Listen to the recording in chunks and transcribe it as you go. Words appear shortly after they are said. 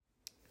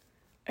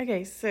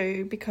Okay,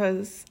 so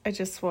because I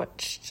just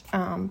watched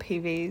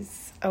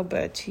PV's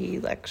Alberti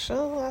lecture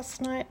last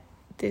night,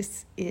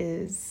 this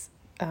is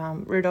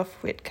Rudolf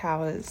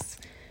Wittkower's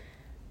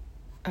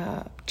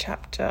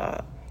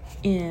chapter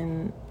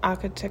in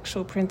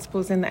Architectural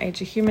Principles in the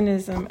Age of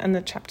Humanism, and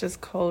the chapter's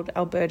called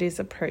Alberti's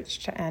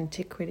Approach to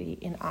Antiquity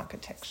in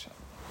Architecture.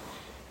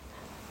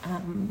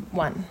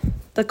 1.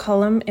 The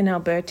column in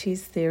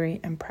Alberti's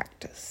Theory and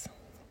Practice.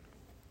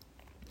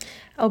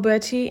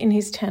 Alberti, in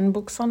his 10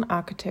 books on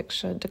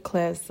architecture,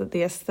 declares that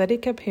the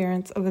aesthetic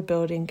appearance of a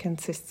building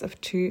consists of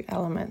two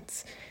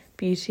elements,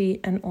 beauty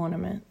and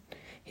ornament.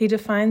 He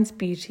defines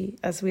beauty,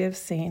 as we have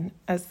seen,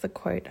 as the,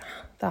 quote,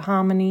 the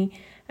harmony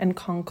and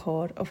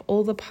concord of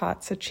all the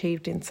parts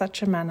achieved in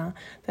such a manner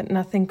that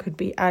nothing could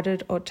be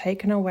added or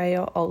taken away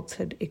or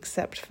altered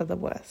except for the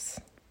worse.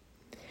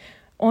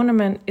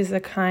 Ornament is a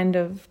kind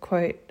of,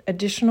 quote,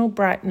 additional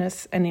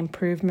brightness and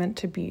improvement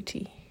to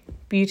beauty.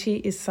 Beauty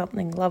is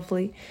something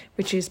lovely,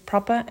 which is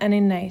proper and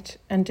innate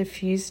and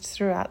diffused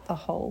throughout the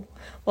whole,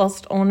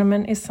 whilst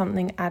ornament is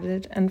something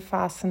added and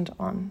fastened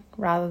on,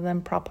 rather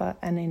than proper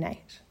and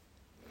innate.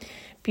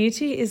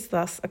 Beauty is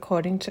thus,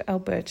 according to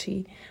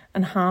Alberti,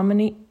 a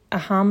harmony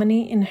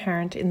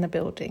inherent in the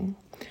building,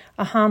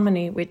 a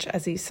harmony which,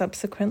 as he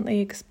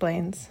subsequently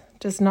explains,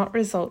 does not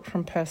result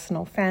from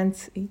personal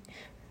fancy,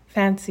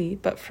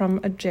 but from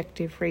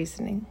objective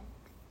reasoning.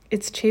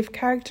 Its chief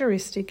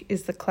characteristic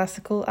is the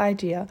classical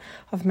idea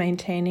of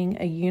maintaining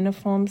a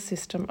uniform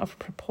system of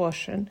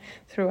proportion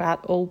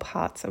throughout all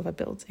parts of a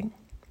building.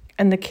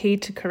 And the key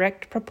to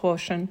correct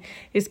proportion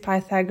is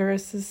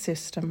Pythagoras'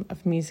 system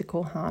of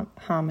musical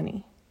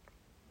harmony.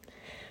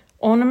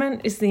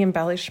 Ornament is the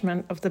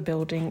embellishment of the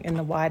building in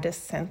the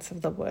widest sense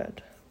of the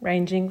word,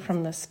 ranging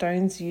from the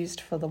stones used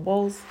for the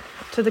walls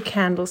to the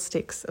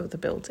candlesticks of the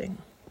building.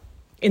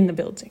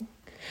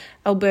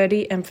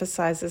 Alberti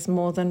emphasizes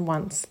more than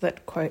once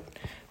that, quote,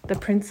 the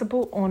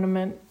principal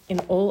ornament in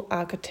all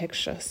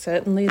architecture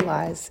certainly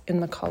lies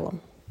in the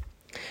column.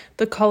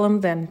 The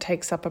column then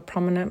takes up a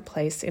prominent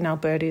place in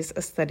Alberti's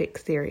aesthetic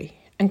theory,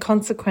 and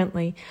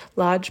consequently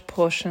large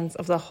portions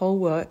of the whole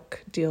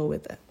work deal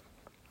with it.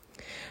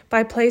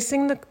 By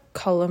placing the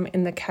column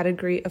in the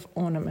category of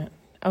ornament,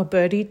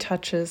 Alberti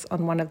touches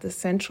on one of the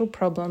central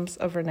problems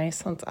of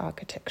Renaissance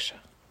architecture.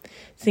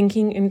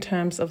 Thinking in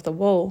terms of the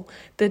wall,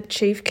 the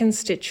chief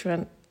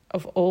constituent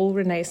of all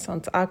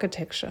Renaissance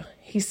architecture,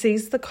 he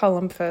sees the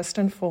column first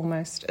and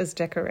foremost as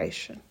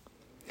decoration.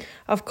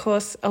 Of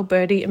course,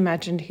 Alberti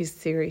imagined his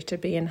theory to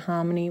be in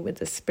harmony with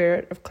the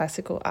spirit of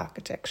classical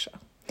architecture.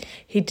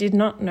 He did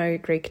not know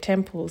Greek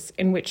temples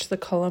in which the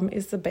column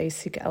is the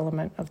basic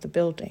element of the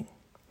building.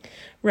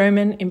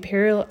 Roman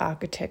imperial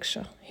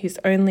architecture, his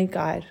only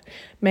guide,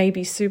 may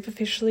be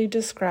superficially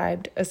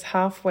described as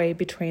halfway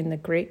between the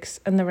Greeks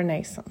and the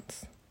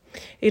Renaissance.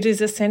 It is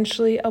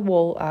essentially a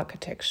wall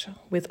architecture,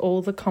 with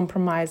all the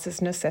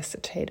compromises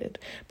necessitated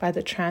by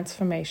the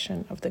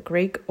transformation of the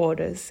Greek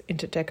orders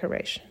into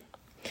decoration.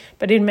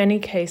 But in many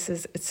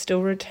cases, it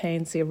still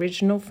retains the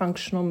original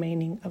functional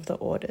meaning of the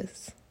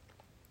orders.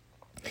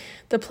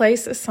 The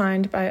place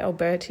assigned by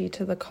Alberti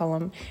to the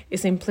column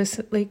is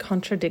implicitly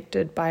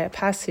contradicted by a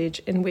passage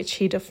in which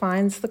he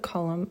defines the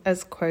column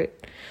as, quote,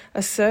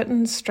 a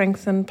certain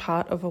strengthened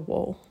part of a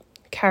wall,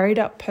 carried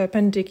up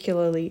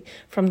perpendicularly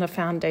from the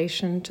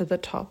foundation to the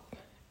top,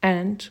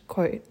 and,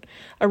 quote,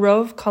 a row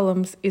of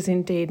columns is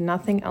indeed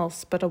nothing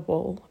else but a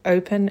wall,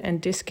 open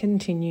and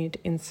discontinued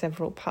in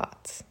several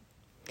parts.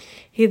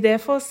 He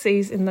therefore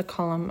sees in the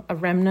column a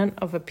remnant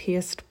of a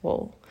pierced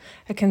wall,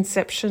 a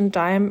conception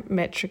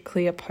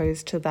diametrically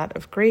opposed to that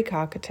of Greek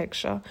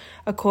architecture,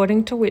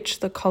 according to which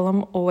the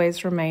column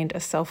always remained a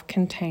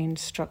self-contained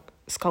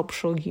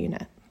sculptural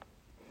unit.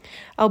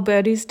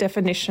 Alberti's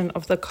definition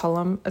of the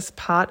column as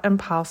part and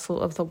parcel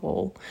of the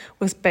wall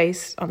was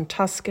based on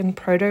Tuscan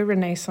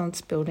proto-Renaissance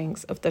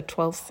buildings of the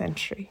 12th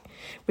century,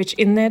 which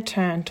in their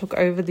turn took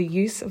over the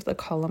use of the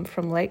column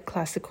from late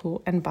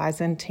classical and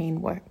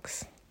Byzantine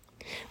works.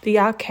 The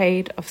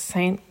arcade of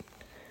St.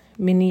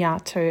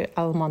 Miniato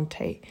al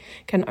Monte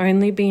can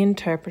only be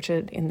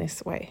interpreted in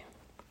this way.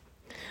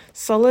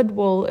 Solid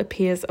wall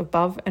appears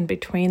above and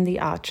between the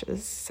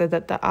arches, so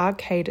that the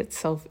arcade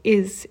itself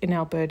is, in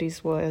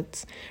Alberti's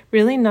words,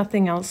 really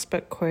nothing else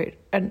but, quote,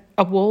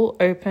 a wall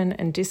open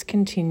and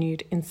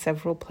discontinued in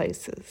several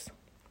places.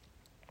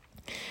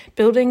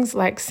 Buildings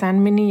like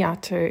San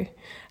Miniato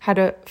had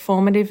a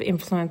formative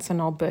influence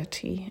on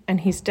Alberti,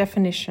 and his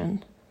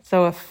definition,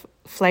 though a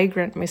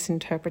flagrant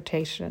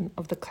misinterpretation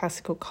of the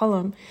classical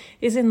column,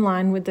 is in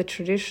line with the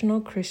traditional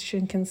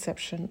Christian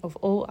conception of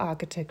all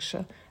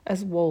architecture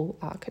as wall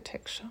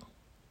architecture.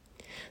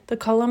 The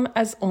column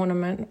as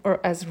ornament or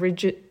as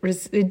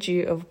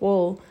residue of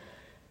wall,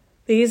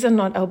 these are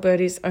not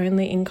Alberti's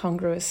only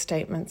incongruous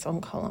statements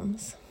on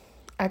columns.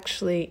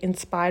 Actually, in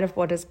spite of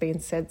what has been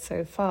said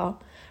so far,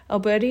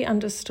 Alberti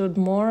understood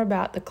more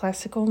about the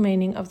classical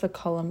meaning of the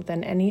column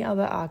than any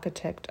other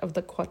architect of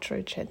the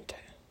Quattrocento.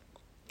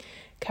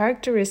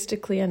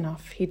 Characteristically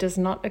enough, he does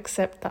not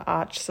accept the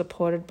arch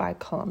supported by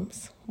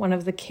columns, one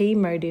of the key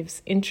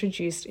motives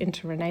introduced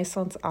into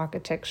Renaissance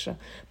architecture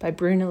by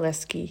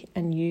Brunelleschi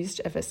and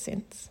used ever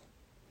since.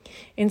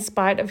 In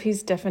spite of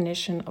his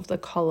definition of the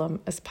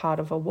column as part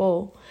of a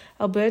wall,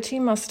 Alberti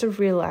must have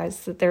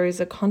realized that there is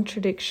a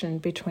contradiction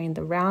between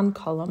the round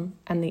column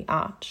and the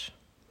arch.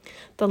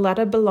 The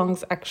latter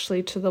belongs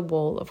actually to the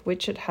wall of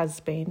which it has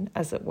been,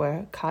 as it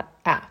were, cut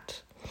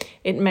out.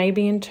 It may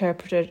be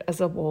interpreted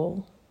as a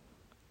wall,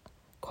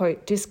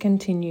 quote,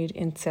 discontinued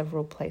in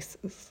several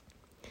places.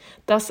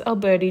 Thus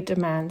Alberti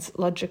demands,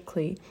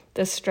 logically,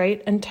 the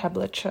straight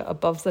entablature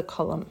above the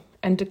column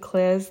and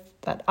declares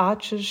that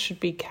arches should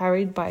be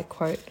carried by,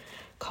 quote,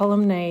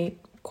 columnae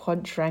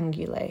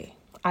quadrangulae,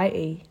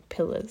 i.e.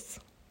 pillars.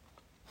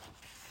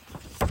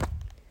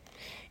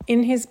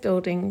 In his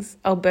buildings,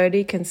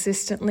 Alberti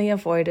consistently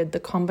avoided the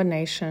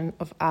combination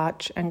of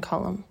arch and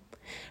column.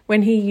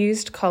 When he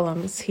used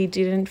columns, he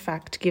did in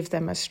fact give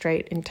them a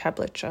straight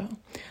entablature,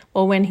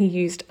 while when he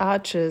used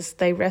arches,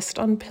 they rest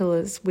on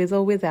pillars with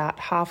or without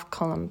half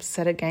columns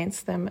set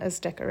against them as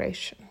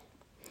decoration.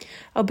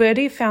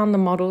 Alberti found the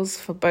models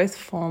for both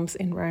forms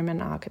in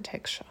Roman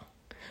architecture,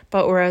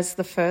 but whereas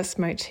the first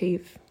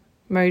motive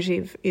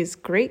is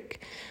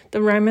Greek,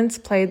 the Romans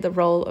played the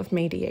role of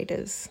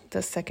mediators.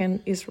 The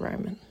second is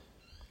Roman.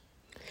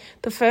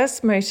 The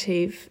first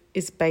motif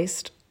is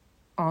based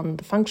on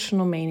the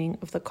functional meaning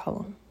of the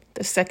column,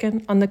 the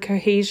second on the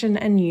cohesion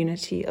and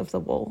unity of the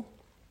wall.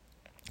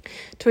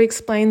 To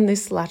explain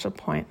this latter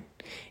point,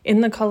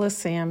 in the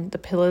Colosseum, the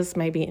pillars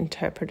may be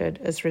interpreted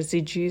as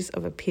residues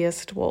of a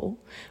pierced wall,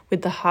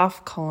 with the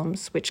half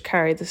columns, which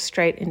carry the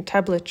straight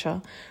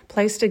entablature,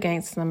 placed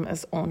against them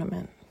as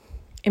ornament.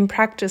 In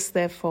practice,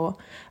 therefore,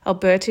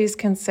 Alberti's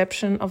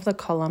conception of the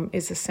column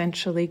is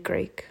essentially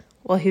Greek,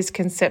 while his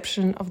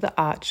conception of the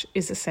arch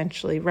is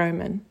essentially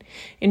Roman.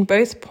 In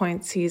both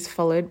points, he is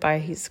followed by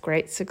his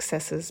great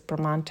successors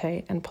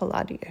Bramante and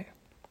Palladio.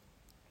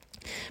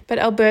 But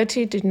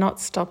Alberti did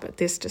not stop at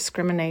this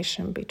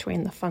discrimination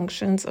between the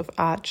functions of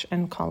arch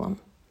and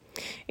column.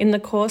 In the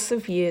course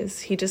of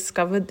years, he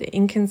discovered the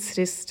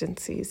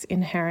inconsistencies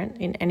inherent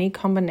in any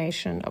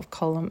combination of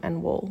column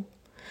and wall.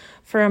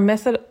 For a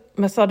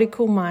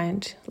methodical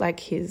mind like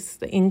his,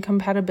 the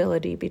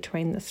incompatibility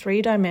between the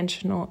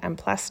three-dimensional and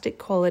plastic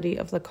quality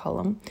of the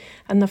column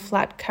and the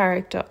flat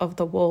character of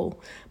the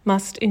wall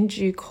must in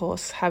due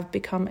course have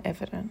become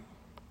evident.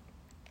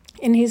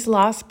 In his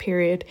last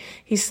period,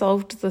 he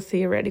solved the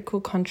theoretical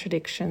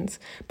contradictions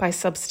by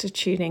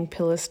substituting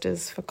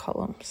pilasters for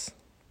columns.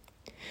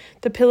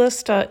 The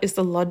pilaster is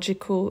the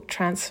logical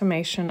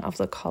transformation of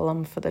the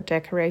column for the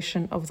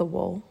decoration of the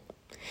wall.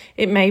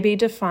 It may be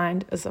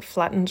defined as a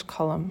flattened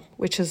column,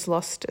 which has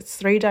lost its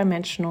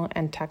three-dimensional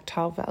and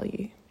tactile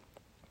value.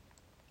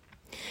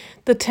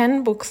 The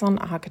 10 books on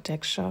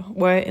architecture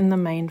were in the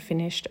main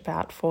finished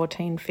about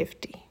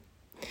 1450,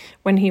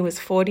 when he was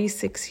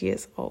 46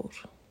 years old.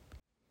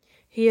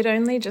 He had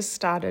only just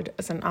started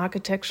as an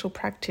architectural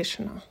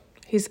practitioner.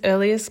 His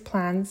earliest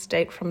plans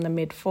date from the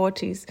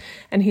mid-40s,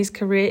 and his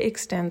career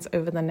extends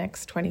over the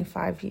next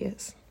 25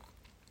 years.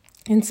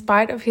 In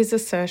spite of his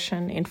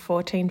assertion in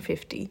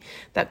 1450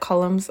 that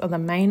columns are the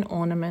main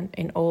ornament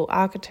in all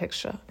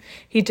architecture,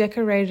 he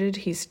decorated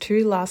his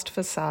two last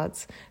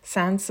facades,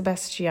 San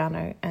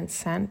Sebastiano and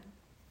San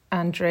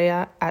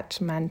Andrea at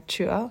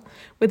Mantua,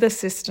 with a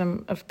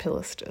system of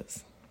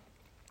pilasters.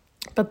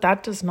 But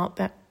that does not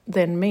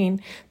then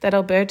mean that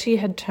Alberti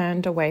had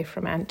turned away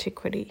from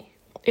antiquity.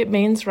 It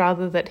means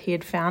rather that he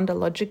had found a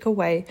logical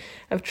way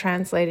of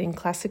translating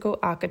classical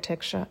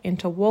architecture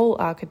into wall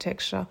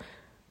architecture,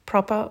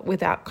 proper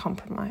without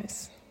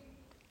compromise.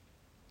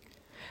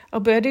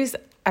 Alberti's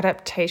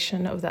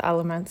adaptation of the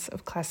elements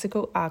of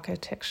classical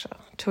architecture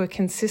to a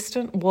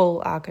consistent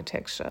wall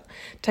architecture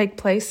take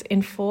place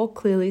in 4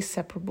 clearly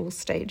separable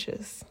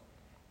stages,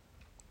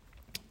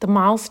 the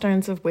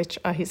milestones of which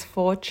are his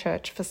 4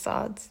 church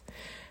facades: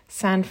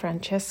 San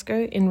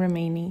Francesco in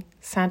Rimini,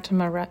 Santa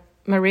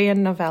Maria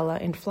Novella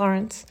in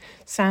Florence,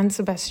 San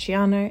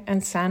Sebastiano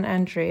and San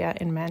Andrea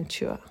in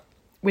Mantua,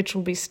 which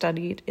will be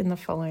studied in the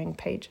following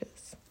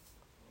pages.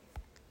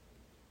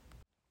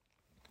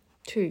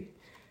 2.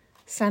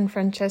 San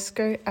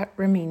Francesco at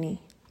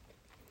Rimini.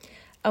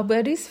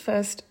 Alberti's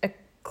first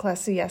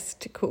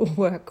ecclesiastical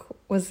work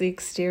was the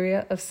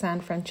exterior of San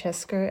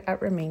Francesco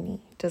at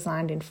Rimini,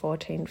 designed in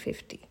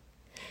 1450.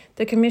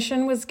 The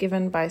commission was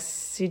given by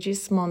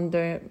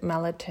Sigismondo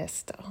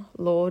Malatesta,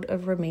 Lord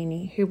of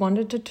Rimini, who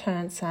wanted to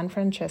turn San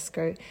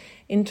Francesco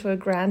into a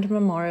grand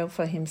memorial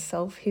for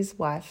himself, his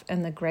wife,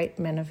 and the great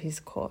men of his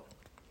court.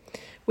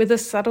 With a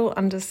subtle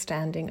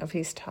understanding of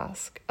his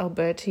task,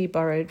 Alberti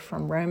borrowed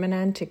from Roman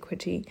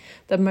antiquity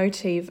the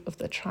motif of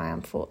the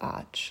triumphal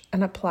arch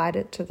and applied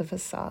it to the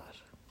facade.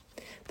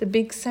 The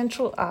big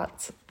central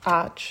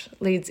arch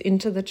leads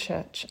into the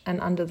church, and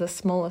under the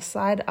smaller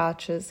side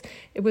arches,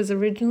 it was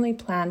originally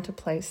planned to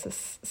place the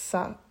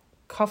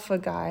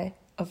sarcophagi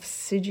of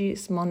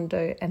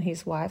Sigismondo and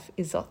his wife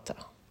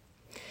Isotta.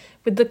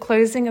 With the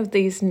closing of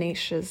these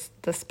niches,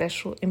 the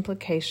special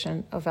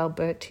implication of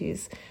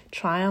Alberti's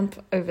triumph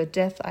over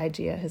death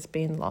idea has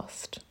been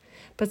lost,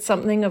 but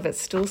something of it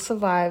still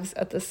survives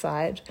at the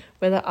side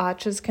where the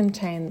arches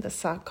contain the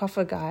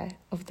sarcophagi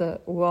of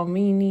the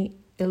uomini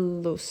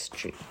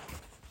illustri.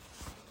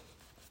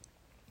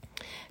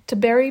 To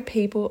bury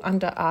people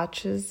under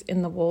arches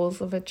in the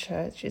walls of a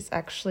church is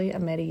actually a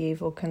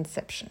medieval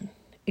conception.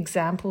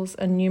 Examples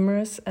are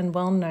numerous and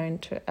well known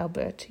to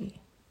Alberti.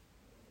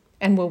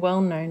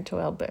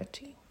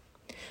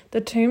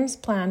 The tombs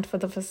planned for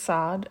the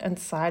facade and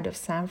side of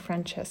San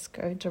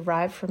Francesco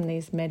derive from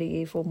these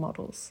medieval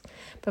models,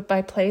 but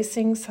by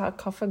placing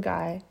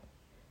sarcophagi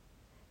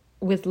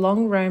with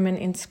long Roman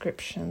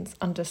inscriptions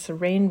under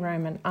serene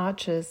Roman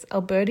arches,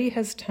 Alberti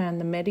has turned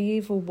the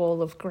medieval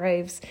wall of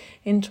graves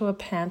into a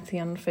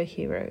pantheon for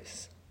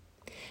heroes.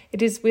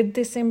 It is with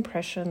this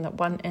impression that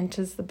one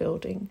enters the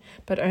building,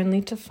 but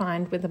only to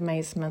find with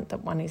amazement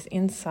that one is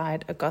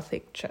inside a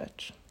Gothic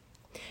church.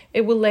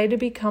 It will later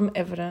become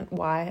evident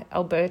why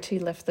Alberti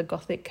left the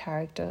Gothic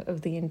character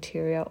of the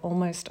interior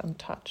almost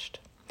untouched.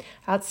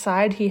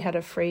 Outside he had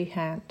a free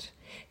hand.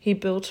 He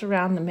built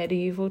around the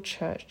medieval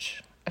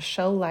church a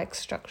shell-like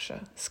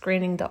structure,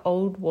 screening the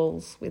old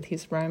walls with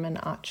his Roman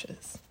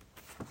arches.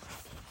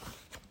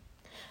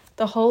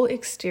 The whole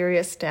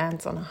exterior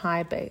stands on a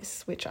high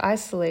base, which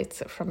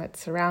isolates it from its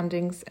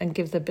surroundings and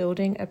gives the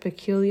building a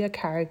peculiar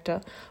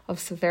character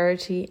of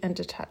severity and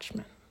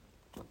detachment.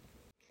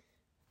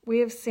 We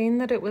have seen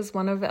that it was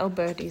one of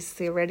Alberti's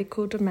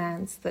theoretical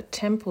demands that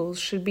temples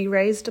should be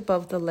raised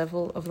above the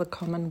level of the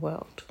common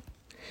world.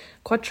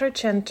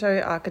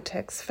 Quattrocento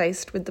architects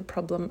faced with the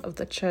problem of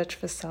the church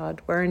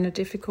facade were in a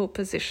difficult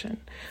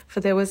position, for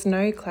there was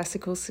no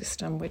classical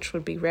system which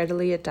would be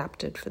readily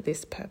adapted for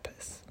this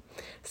purpose.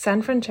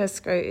 San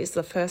Francesco is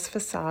the first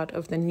facade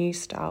of the new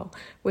style,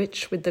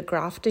 which, with the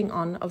grafting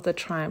on of the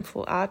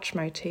triumphal arch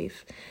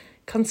motif,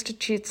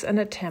 constitutes an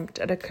attempt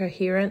at a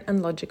coherent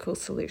and logical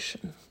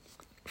solution.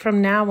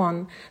 From now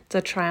on,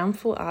 the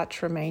triumphal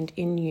arch remained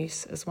in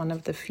use as one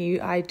of the few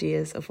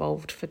ideas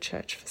evolved for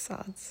church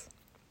facades.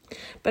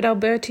 But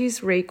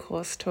Alberti's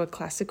recourse to a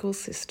classical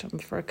system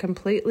for a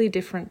completely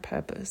different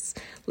purpose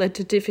led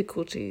to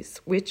difficulties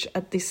which,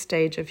 at this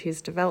stage of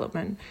his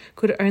development,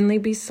 could only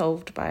be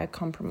solved by a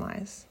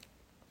compromise.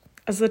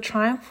 As the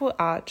triumphal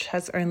arch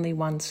has only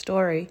one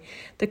story,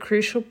 the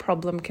crucial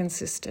problem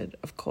consisted,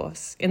 of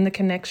course, in the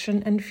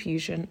connection and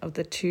fusion of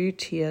the two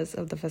tiers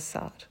of the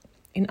facade.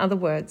 In other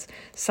words,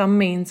 some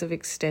means of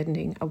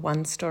extending a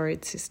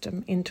one-storied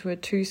system into a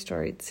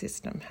two-storied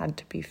system had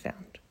to be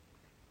found.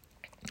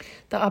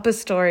 The upper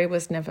story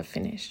was never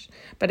finished,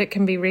 but it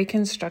can be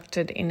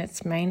reconstructed in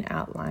its main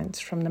outlines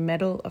from the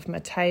medal of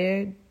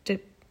Matteo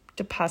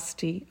de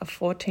Pasti of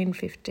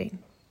 1415.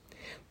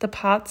 The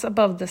parts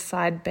above the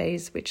side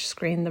bays which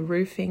screen the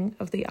roofing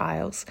of the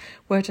aisles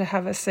were to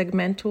have a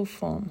segmental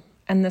form,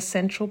 and the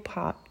central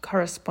part,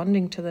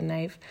 corresponding to the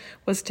nave,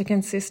 was to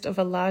consist of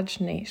a large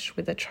niche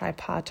with a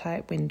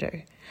tripartite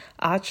window,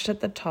 arched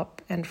at the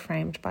top and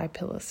framed by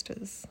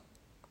pilasters.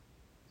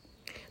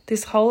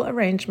 This whole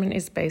arrangement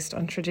is based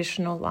on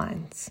traditional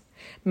lines.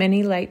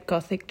 Many late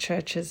Gothic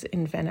churches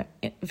in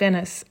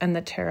Venice and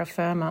the terra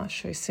firma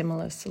show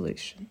similar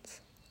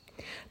solutions.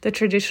 The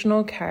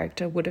traditional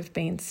character would have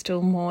been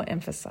still more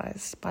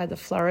emphasized by the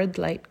florid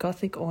late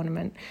Gothic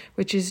ornament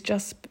which is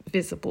just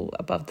visible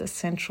above the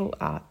central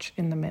arch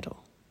in the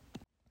middle.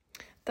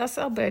 Thus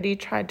Alberti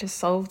tried to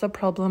solve the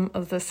problem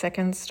of the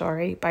second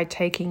story by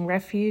taking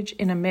refuge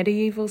in a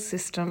medieval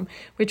system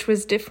which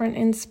was different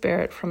in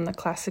spirit from the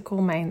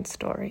classical main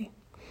story.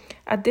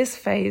 At this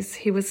phase,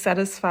 he was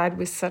satisfied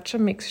with such a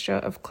mixture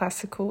of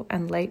classical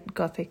and late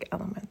Gothic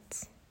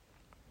elements.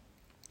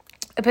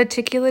 A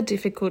particular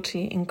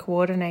difficulty in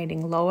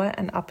coordinating lower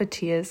and upper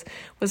tiers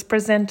was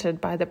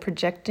presented by the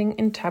projecting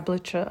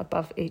entablature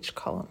above each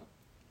column,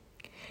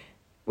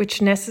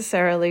 which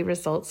necessarily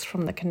results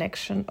from the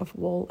connection of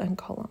wall and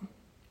column.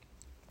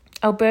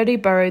 Alberti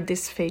borrowed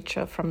this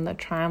feature from the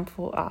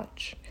triumphal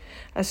arch.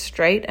 A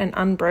straight and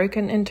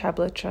unbroken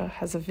entablature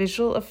has a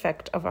visual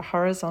effect of a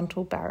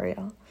horizontal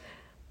barrier,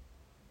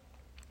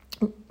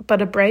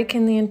 but a break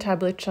in the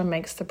entablature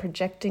makes the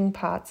projecting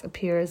parts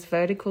appear as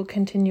vertical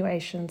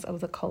continuations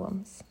of the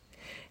columns.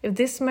 If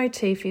this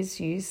motif is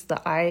used,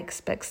 the eye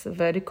expects the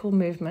vertical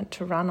movement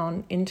to run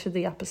on into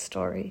the upper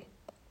story.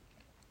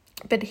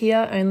 But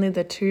here only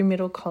the two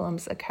middle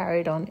columns are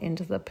carried on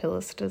into the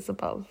pilasters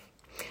above,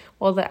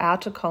 while the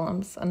outer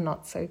columns are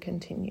not so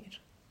continued.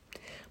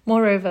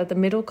 Moreover, the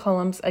middle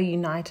columns are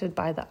united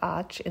by the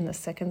arch in the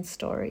second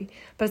story,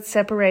 but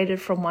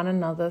separated from one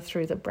another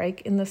through the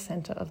break in the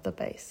centre of the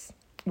base,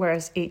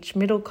 whereas each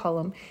middle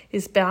column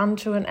is bound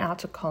to an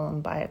outer column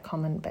by a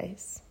common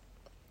base.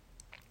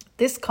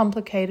 This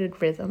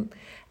complicated rhythm,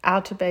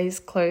 outer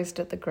bays closed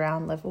at the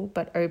ground level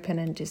but open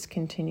and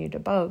discontinued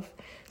above,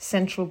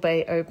 central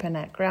bay open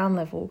at ground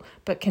level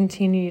but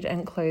continued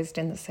and closed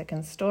in the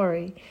second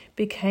story,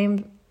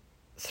 became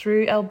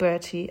through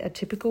Alberti a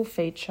typical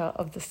feature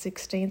of the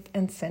 16th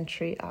and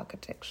century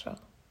architecture.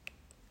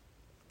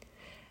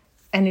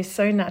 and is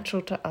so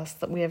natural to us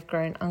that we have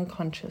grown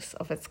unconscious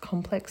of its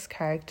complex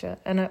character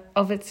and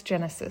of its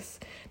genesis,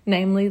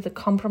 namely the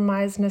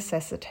compromise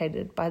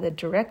necessitated by the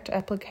direct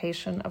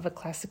application of a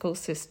classical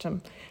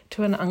system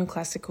to an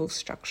unclassical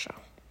structure.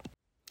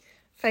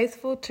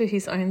 Faithful to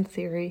his own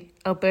theory,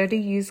 Alberti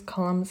used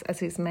columns as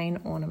his main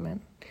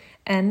ornament,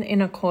 and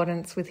in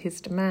accordance with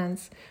his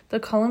demands, the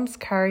columns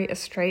carry a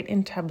straight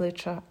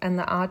entablature and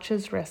the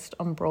arches rest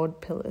on broad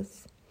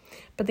pillars.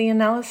 But the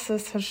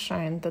analysis has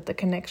shown that the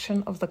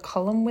connection of the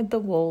column with the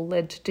wall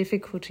led to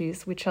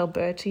difficulties which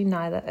Alberti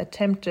neither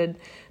attempted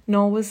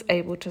nor was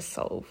able to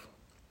solve.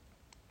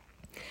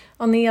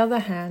 On the other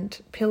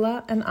hand,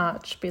 pillar and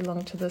arch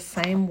belong to the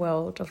same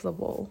world of the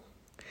wall.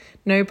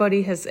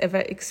 Nobody has ever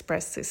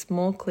expressed this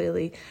more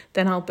clearly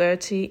than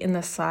Alberti in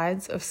the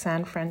sides of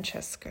San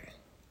Francesco.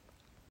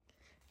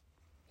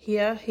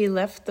 Here he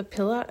left the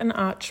pillar and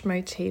arch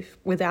motif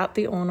without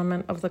the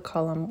ornament of the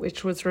column,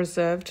 which was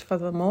reserved for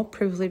the more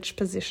privileged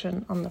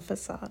position on the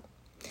facade.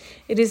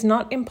 It is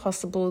not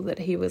impossible that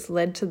he was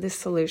led to this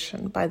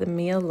solution by the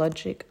mere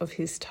logic of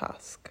his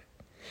task.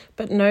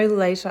 But no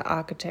later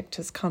architect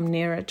has come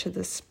nearer to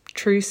the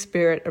true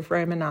spirit of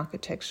Roman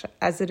architecture,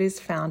 as it is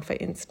found, for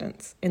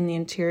instance, in the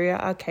interior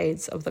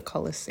arcades of the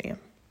Colosseum.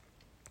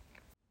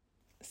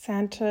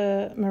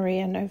 Santa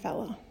Maria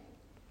Novella.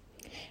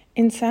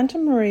 In Santa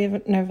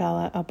Maria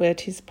Novella,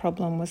 Alberti's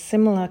problem was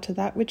similar to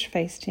that which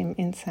faced him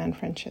in San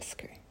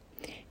Francesco.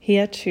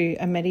 Here, too,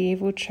 a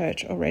medieval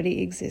church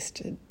already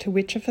existed, to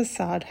which a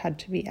facade had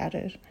to be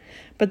added.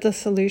 But the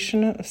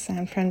solution of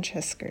San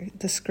Francesco,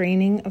 the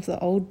screening of the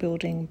old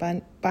building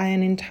by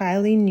an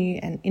entirely new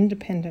and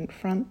independent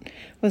front,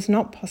 was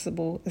not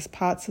possible, as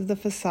parts of the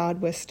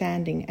facade were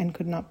standing and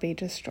could not be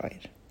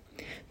destroyed.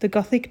 The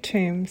Gothic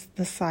tombs,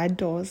 the side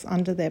doors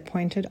under their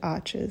pointed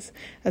arches,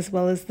 as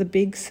well as the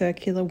big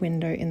circular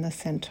window in the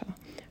centre,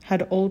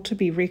 had all to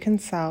be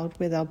reconciled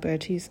with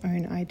Alberti's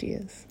own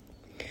ideas.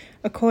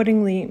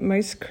 Accordingly,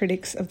 most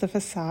critics of the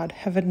facade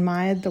have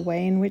admired the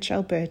way in which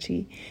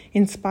Alberti,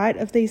 in spite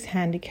of these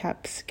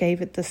handicaps,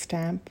 gave it the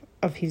stamp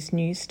of his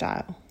new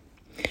style.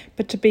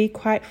 But to be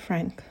quite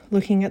frank,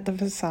 looking at the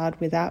facade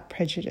without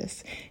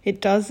prejudice,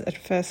 it does at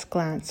first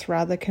glance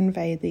rather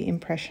convey the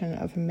impression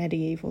of a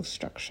medieval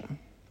structure.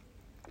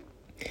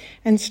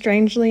 And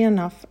strangely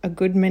enough, a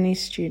good many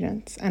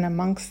students, and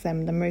amongst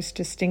them the most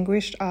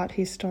distinguished art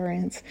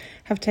historians,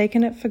 have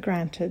taken it for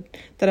granted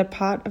that a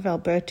part of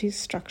Alberti's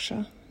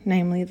structure,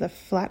 namely the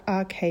flat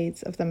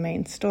arcades of the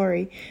main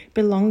story,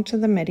 belonged to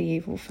the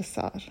medieval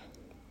facade.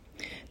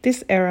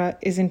 This error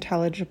is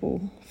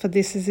intelligible, for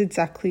this is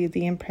exactly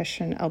the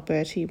impression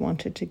Alberti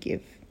wanted to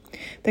give.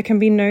 There can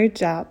be no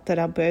doubt that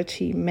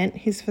Alberti meant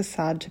his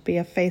facade to be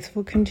a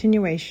faithful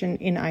continuation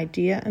in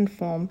idea and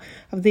form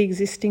of the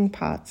existing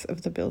parts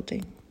of the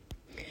building.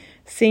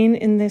 Seen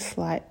in this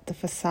light, the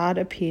facade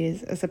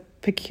appears as a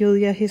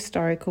peculiar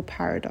historical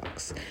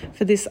paradox,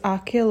 for this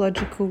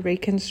archaeological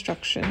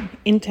reconstruction,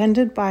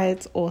 intended by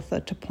its author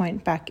to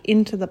point back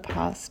into the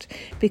past,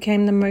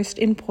 became the most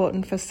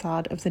important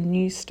facade of the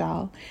new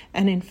style,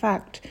 and in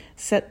fact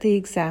set the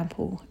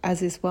example,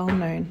 as is well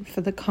known,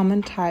 for the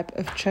common type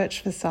of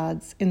church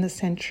facades in the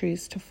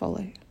centuries to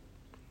follow.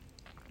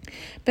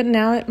 But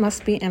now it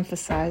must be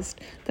emphasized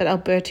that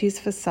Alberti's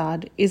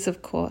facade is,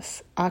 of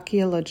course,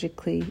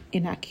 archaeologically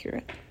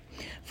inaccurate,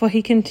 for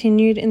he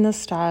continued in the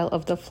style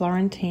of the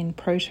Florentine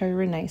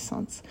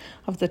proto-Renaissance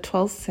of the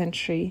 12th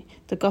century,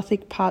 the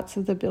Gothic parts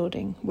of the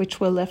building, which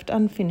were left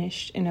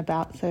unfinished in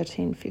about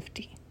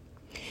 1350.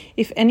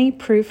 If any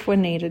proof were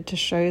needed to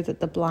show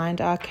that the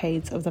blind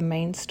arcades of the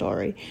main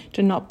story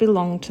do not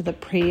belong to the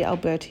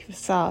pre-Alberti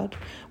facade,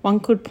 one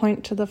could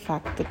point to the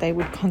fact that they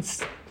would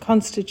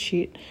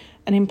constitute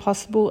an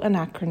impossible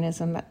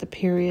anachronism at the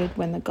period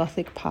when the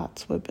Gothic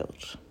parts were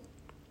built.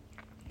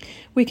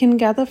 We can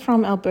gather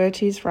from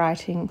Alberti's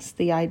writings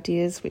the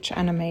ideas which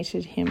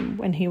animated him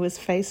when he was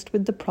faced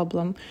with the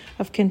problem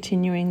of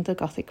continuing the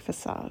Gothic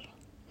facade.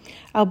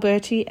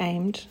 Alberti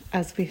aimed,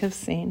 as we have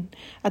seen,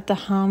 at the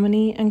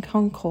harmony and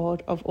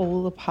concord of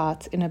all the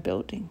parts in a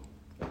building.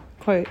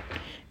 Quote,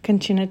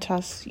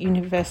 Congenitas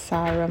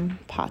universarum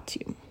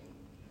partium.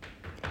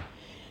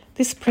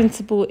 This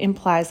principle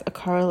implies a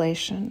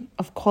correlation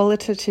of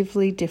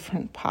qualitatively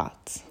different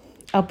parts,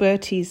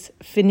 Alberti's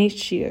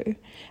finitio,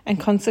 and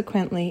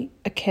consequently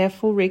a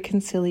careful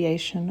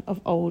reconciliation of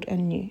old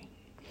and new.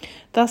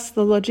 Thus,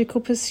 the logical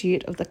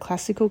pursuit of the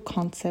classical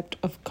concept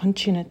of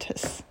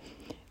congenitus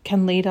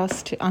can lead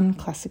us to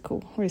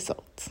unclassical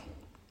results.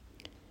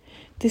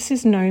 This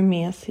is no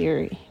mere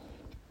theory.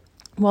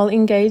 While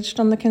engaged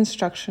on the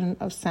construction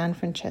of San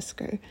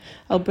Francesco,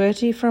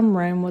 Alberti from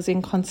Rome was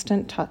in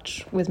constant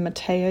touch with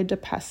Matteo de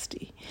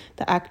Pasti,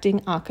 the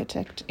acting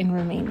architect in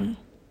Rimini.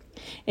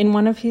 In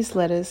one of his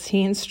letters,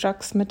 he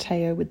instructs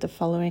Matteo with the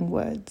following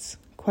words,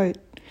 quote,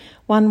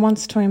 One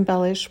wants to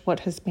embellish what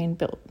has been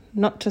built,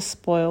 not to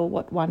spoil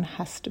what one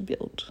has to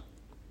build.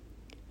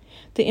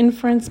 The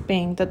inference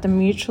being that the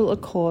mutual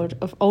accord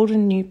of old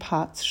and new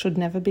parts should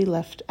never be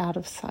left out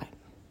of sight.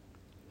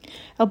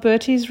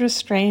 Alberti's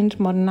restrained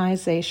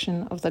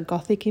modernization of the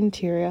Gothic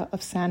interior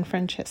of San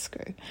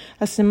Francesco,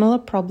 a similar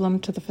problem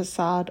to the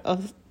facade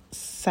of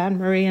San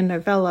Maria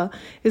Novella,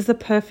 is the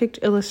perfect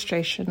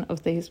illustration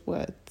of these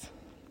words.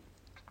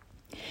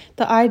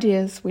 The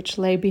ideas which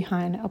lay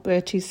behind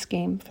Alberti's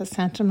scheme for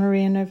Santa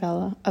Maria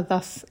Novella are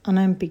thus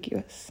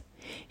unambiguous.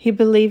 He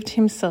believed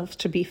himself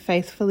to be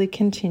faithfully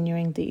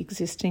continuing the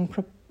existing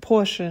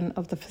proportion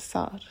of the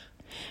facade,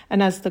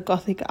 and as the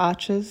Gothic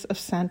arches of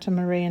Santa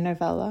Maria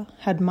Novella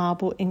had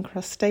marble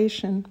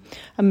incrustation,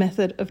 a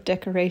method of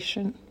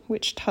decoration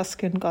which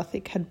Tuscan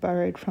Gothic had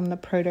borrowed from the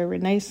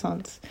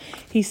Proto-Renaissance,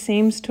 he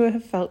seems to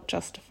have felt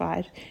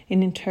justified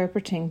in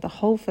interpreting the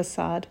whole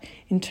facade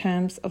in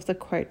terms of the,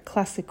 quote,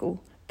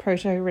 classical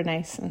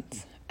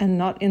Proto-Renaissance, and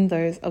not in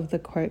those of the,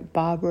 quote,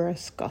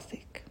 barbarous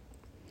Gothic.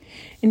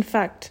 In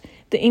fact,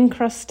 the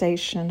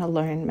incrustation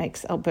alone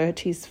makes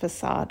Alberti's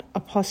facade a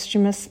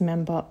posthumous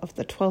member of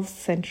the 12th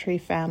century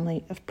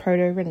family of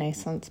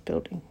Proto-Renaissance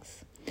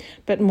buildings.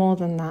 But more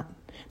than that,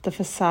 the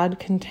facade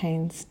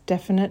contains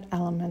definite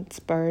elements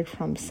borrowed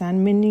from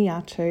San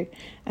Miniato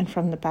and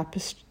from the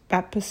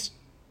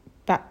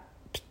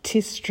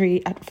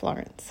baptistry at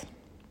Florence.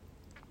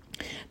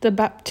 The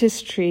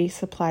baptistry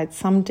supplied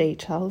some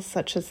details,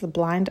 such as the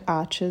blind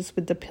arches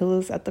with the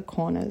pillars at the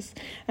corners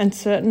and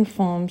certain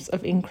forms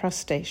of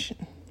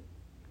incrustation,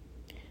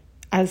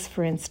 as,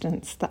 for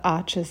instance, the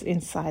arches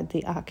inside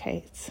the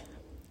arcades.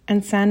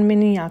 And San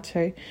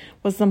Miniato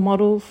was the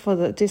model for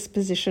the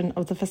disposition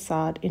of the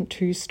facade in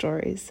 2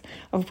 stories,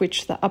 of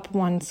which the upper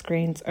one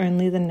screens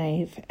only the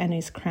nave and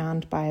is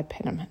crowned by a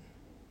pediment.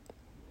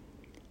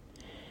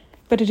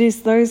 But it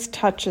is those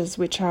touches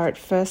which are at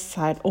first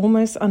sight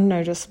almost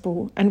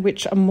unnoticeable and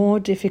which are more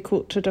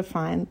difficult to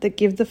define that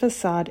give the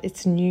facade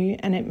its new,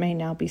 and it may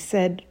now be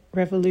said,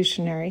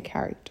 revolutionary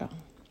character.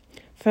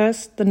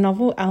 First, the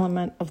novel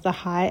element of the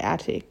high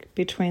attic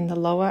between the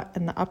lower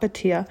and the upper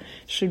tier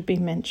should be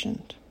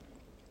mentioned.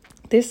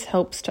 This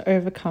helps to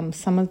overcome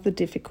some of the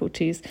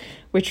difficulties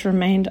which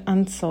remained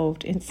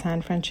unsolved in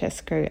San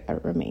Francesco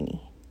at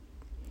Rimini.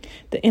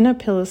 The inner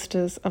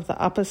pilasters of the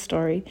upper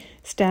story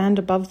stand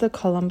above the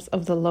columns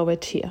of the lower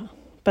tier,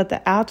 but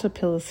the outer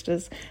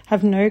pilasters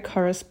have no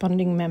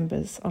corresponding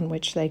members on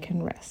which they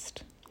can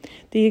rest.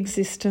 The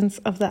existence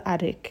of the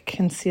attic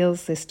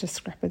conceals this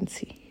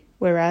discrepancy,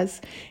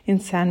 whereas in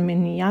San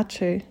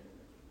Miniato,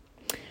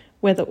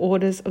 where the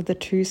orders of the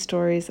 2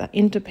 stories are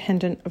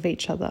independent of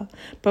each other,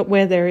 but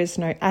where there is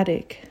no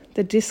attic,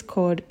 the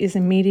discord is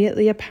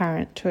immediately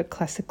apparent to a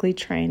classically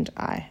trained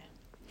eye.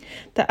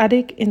 The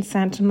attic in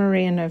Santa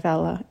Maria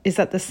Novella is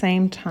at the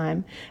same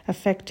time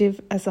effective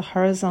as a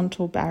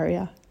horizontal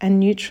barrier and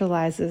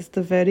neutralizes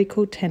the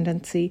vertical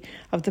tendency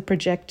of the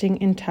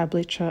projecting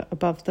entablature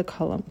above the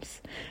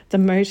columns, the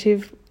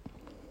motive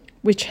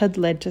which had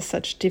led to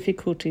such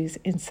difficulties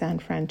in San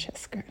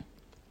Francesco.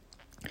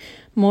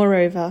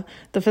 Moreover,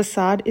 the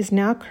facade is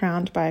now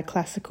crowned by a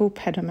classical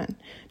pediment,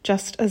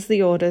 just as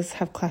the orders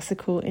have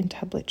classical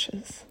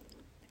entablatures.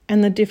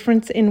 And the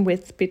difference in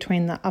width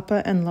between the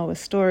upper and lower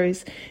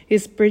stories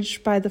is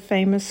bridged by the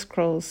famous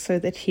scrolls, so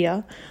that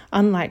here,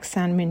 unlike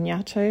San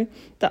Miniato,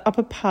 the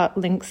upper part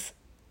links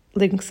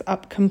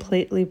up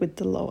completely with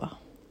the lower.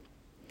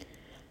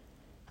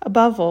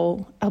 Above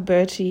all,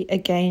 Alberti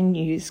again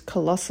used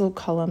colossal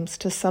columns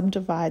to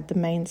subdivide the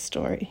main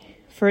story,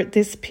 for at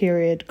this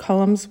period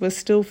columns were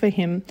still for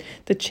him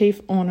the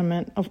chief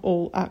ornament of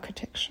all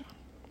architecture.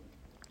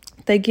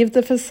 They give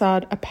the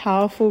facade a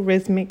powerful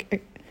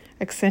rhythmic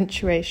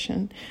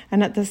accentuation,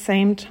 and at the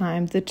same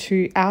time the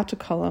 2 outer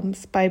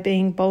columns, by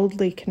being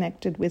boldly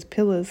connected with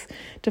pillars,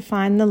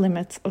 define the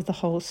limits of the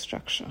whole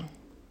structure.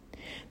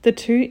 The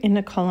 2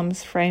 inner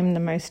columns frame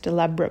the most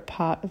elaborate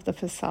part of the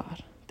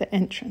facade, the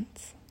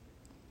entrance.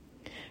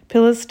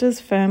 Pilasters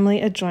firmly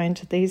adjoined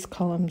to these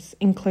columns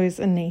enclose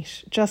a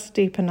niche just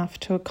deep enough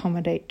to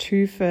accommodate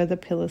 2 further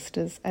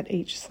pilasters at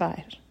each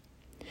side.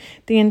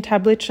 The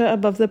entablature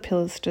above the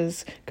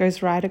pilasters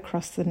goes right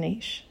across the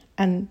niche,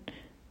 and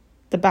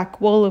the back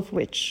wall of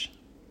which,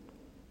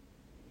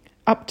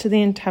 up to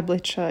the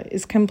entablature,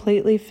 is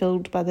completely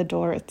filled by the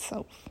door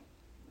itself.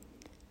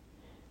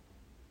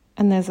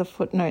 And there's a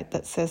footnote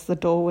that says the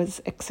door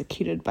was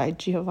executed by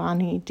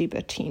Giovanni di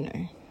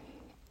Bertino.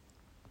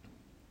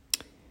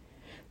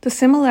 The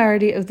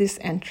similarity of this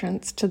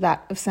entrance to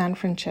that of San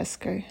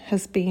Francesco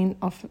has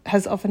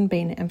often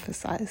been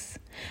emphasized,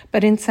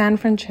 but in San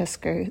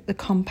Francesco, the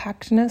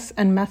compactness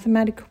and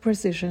mathematical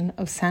precision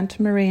of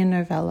Santa Maria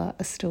Novella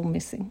are still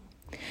missing.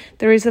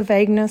 There is a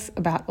vagueness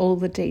about all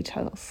the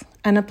details,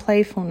 and a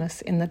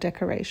playfulness in the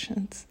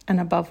decorations,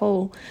 and above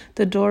all,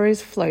 the door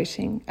is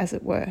floating, as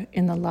it were,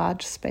 in the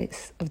large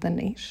space of the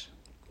niche.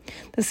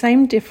 The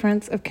same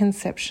difference of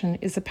conception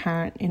is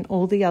apparent in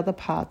all the other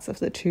parts of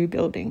the 2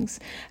 buildings,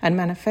 and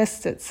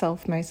manifests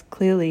itself most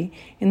clearly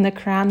in the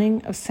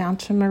crowning of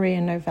Santa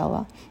Maria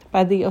Novella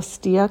by the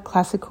austere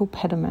classical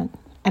pediment,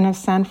 and of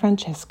San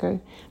Francesco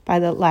by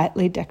the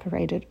lightly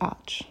decorated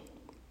arch.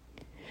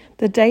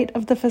 The date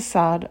of the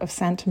facade of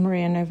Santa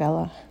Maria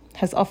Novella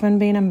has often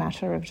been a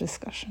matter of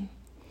discussion.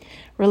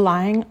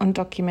 Relying on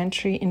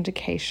documentary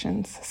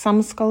indications,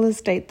 some scholars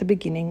date the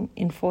beginning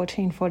in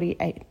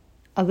 1448,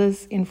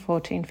 others in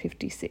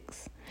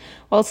 1456,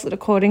 whilst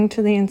according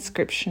to the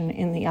inscription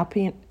in the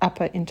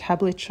upper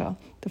entablature,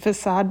 the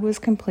facade was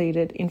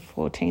completed in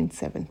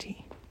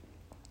 1470.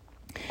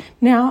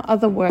 Now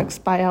other works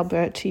by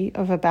Alberti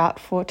of about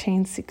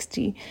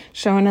 1460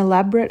 show an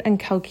elaborate and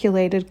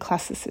calculated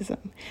classicism,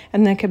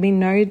 and there can be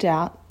no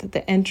doubt that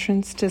the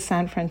entrance to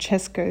San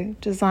Francesco,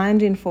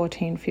 designed in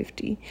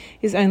 1450,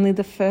 is only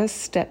the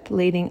first step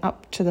leading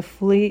up to the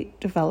fully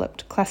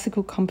developed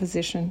classical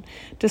composition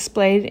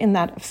displayed in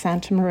that of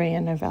Santa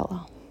Maria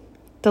Novella.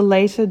 The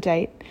later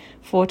date,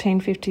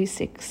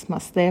 1456,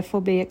 must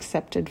therefore be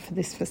accepted for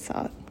this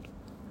facade.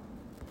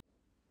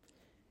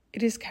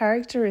 It is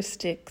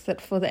characteristic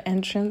that for the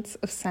entrance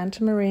of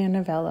Santa Maria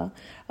Novella,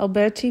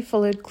 Alberti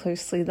followed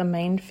closely the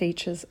main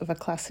features of a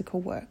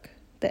classical work,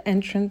 the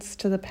entrance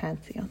to the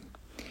Pantheon.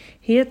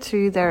 Here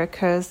too there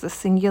occurs the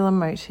singular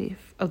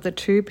motif of the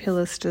two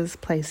pilasters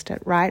placed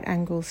at right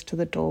angles to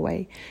the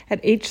doorway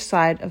at each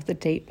side of the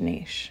deep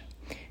niche.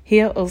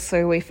 Here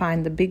also we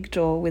find the big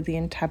door with the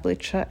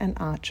entablature and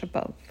arch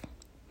above.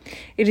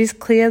 It is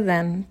clear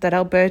then that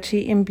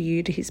Alberti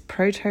imbued his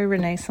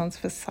proto-Renaissance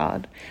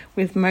facade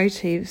with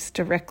motifs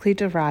directly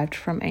derived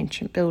from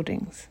ancient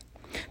buildings.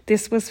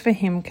 This was for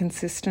him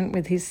consistent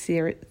with his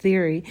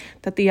theory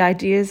that the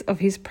ideas of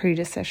his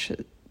predecessors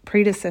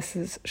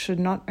should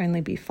not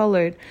only be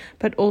followed,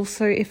 but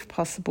also, if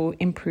possible,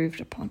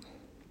 improved upon.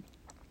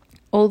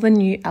 All the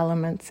new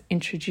elements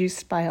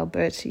introduced by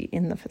Alberti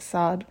in the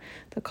facade,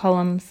 the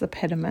columns, the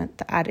pediment,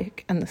 the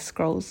attic, and the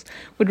scrolls,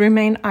 would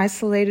remain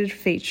isolated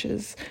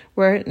features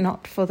were it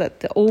not for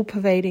the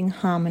all-pervading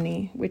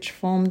harmony which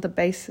formed the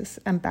basis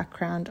and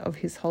background of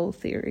his whole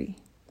theory.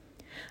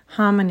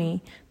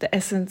 Harmony, the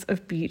essence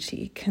of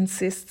beauty,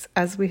 consists,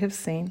 as we have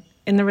seen,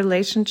 in the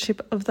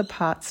relationship of the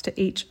parts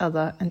to each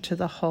other and to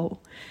the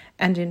whole,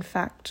 and in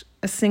fact,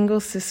 a single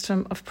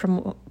system of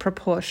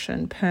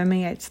proportion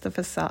permeates the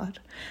facade,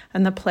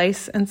 and the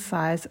place and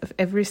size of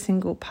every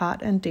single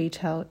part and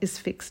detail is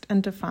fixed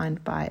and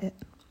defined by it.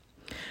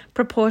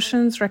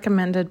 Proportions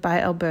recommended by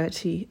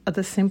Alberti are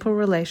the simple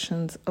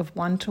relations of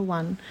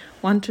 1:1,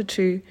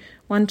 1:2,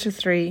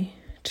 1:3,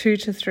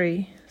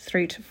 2:3,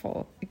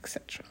 3:4,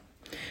 etc.,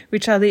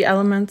 which are the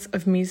elements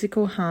of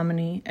musical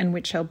harmony and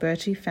which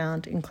Alberti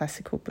found in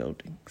classical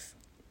buildings.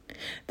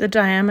 The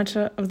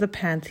diameter of the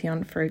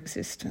Pantheon, for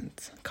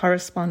instance,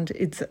 corresponds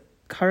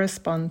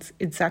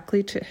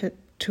exactly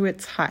to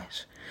its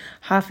height.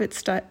 Half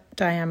its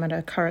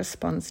diameter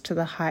corresponds to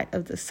the height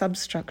of the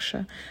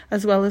substructure,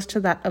 as well as to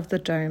that of the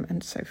dome,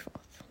 and so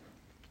forth.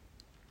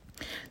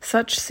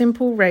 Such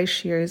simple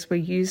ratios were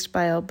used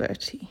by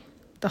Alberti.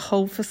 The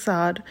whole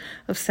facade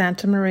of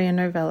Santa Maria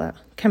Novella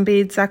can be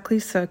exactly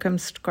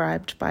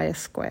circumscribed by a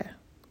square.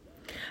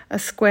 A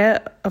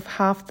square of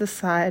half the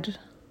side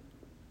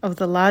of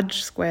the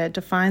large square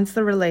defines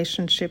the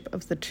relationship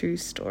of the two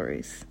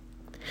stories.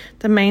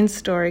 The main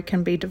story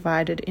can be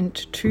divided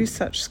into two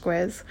such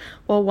squares,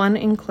 while one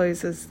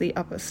encloses the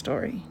upper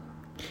story.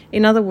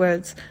 In other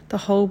words, the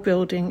whole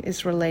building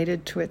is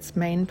related to its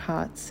main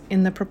parts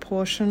in the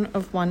proportion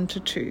of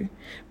 1:2,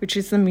 which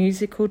is in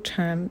musical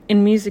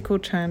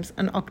terms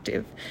an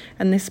octave,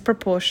 and this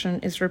proportion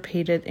is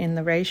repeated in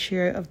the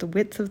ratio of the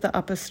width of the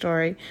upper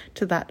story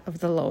to that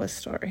of the lower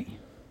story.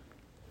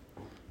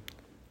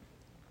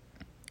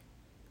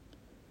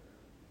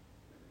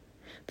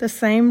 The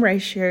same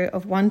ratio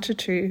of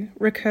 1:2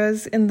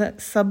 recurs in the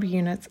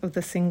subunits of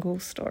the single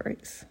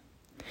stories.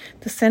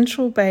 The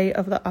central bay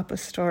of the upper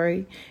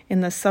story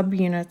in the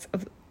subunits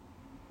of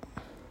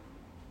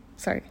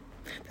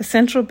the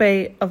central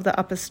bay of the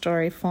upper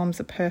story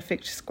forms a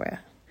perfect square,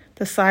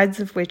 the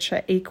sides of which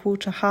are equal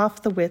to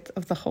half the width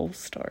of the whole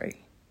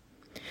story.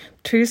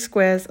 Two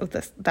squares of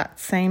that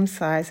same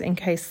size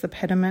encase the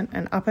pediment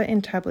and upper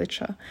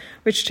entablature,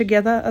 which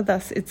together are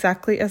thus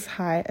exactly as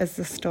high as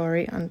the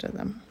story under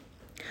them.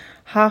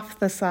 Half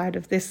the side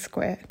of this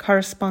square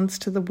corresponds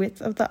to the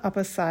width of the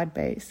upper side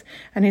bays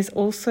and is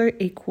also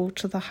equal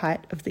to the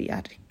height of the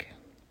attic.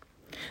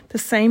 The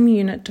same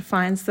unit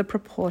defines the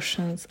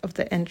proportions of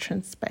the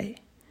entrance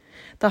bay.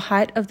 The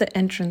height of the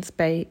entrance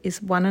bay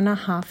is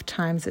 1.5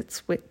 times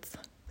its width,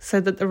 so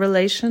that the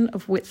relation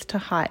of width to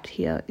height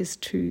here is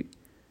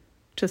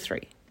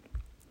 2:3.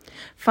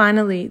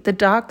 Finally, the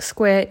dark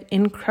square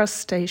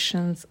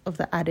incrustations of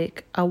the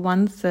attic are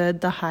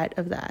 1/3 the height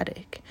of the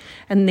attic,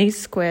 and these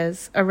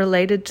squares are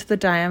related to the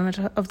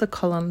diameter of the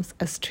columns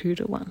as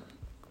 2:1.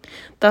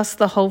 Thus,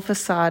 the whole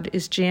facade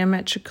is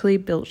geometrically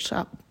built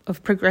up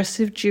of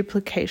progressive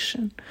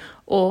duplication,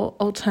 or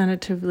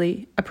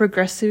alternatively, a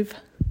progressive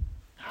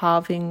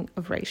halving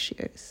of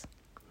ratios.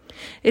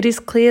 It is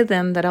clear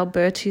then that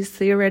Alberti's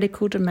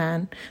theoretical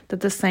demand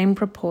that the same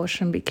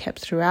proportion be kept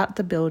throughout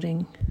the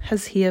building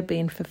has here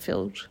been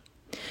fulfilled.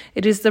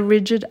 It is the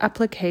rigid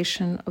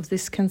application of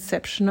this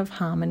conception of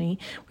harmony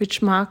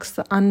which marks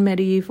the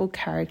unmedieval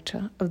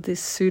character of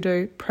this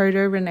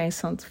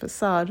pseudo-proto-Renaissance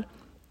facade,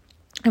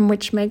 and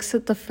which makes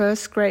it the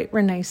first great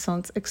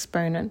Renaissance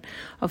exponent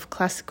of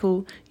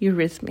classical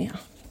eurythmia.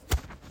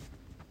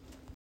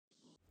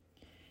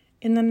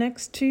 In the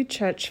next two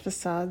church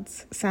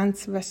facades, San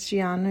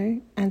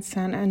Sebastiano and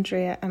San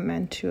Andrea at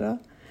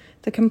Mantua,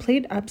 the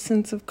complete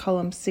absence of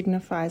columns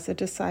signifies a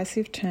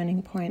decisive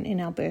turning point in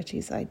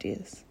Alberti's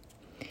ideas.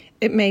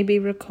 It may be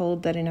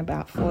recalled that in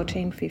about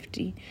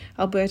 1450,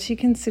 Alberti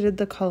considered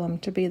the column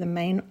to be the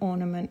main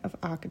ornament of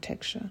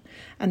architecture,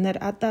 and that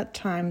at that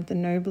time the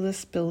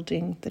noblest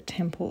building, the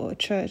temple or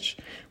church,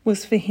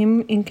 was for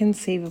him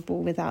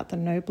inconceivable without the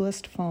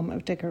noblest form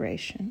of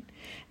decoration,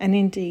 and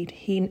indeed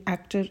he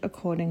acted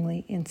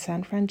accordingly in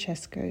San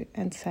Francesco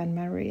and San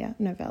Maria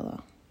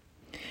Novella.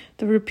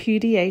 The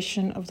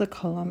repudiation of the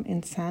column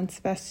in San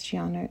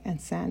Sebastiano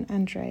and San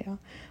Andrea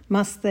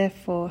must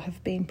therefore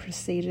have been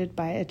preceded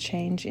by a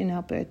change in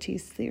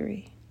Alberti's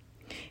theory.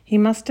 He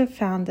must have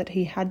found that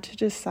he had to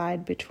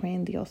decide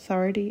between the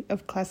authority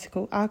of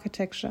classical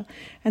architecture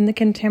and the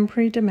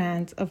contemporary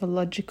demands of a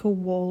logical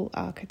wall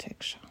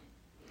architecture.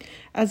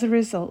 As a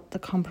result, the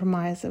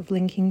compromise of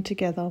linking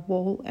together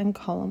wall and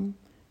column,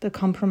 the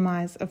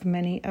compromise of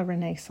many a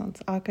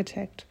Renaissance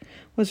architect,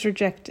 was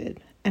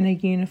rejected, and a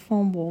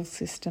uniform wall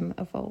system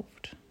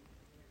evolved.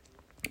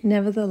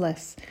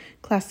 Nevertheless,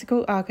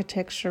 classical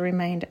architecture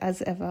remained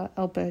as ever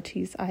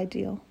Alberti's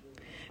ideal.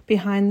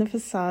 Behind the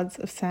facades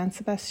of San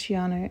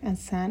Sebastiano and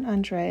San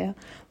Andrea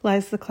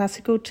lies the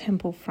classical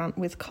temple front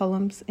with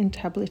columns,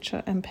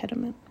 entablature and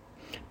pediment.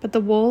 But the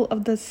wall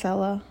of the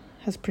cella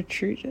has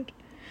protruded,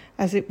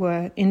 as it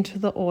were, into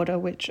the order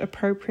which,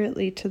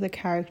 appropriately to the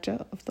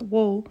character of the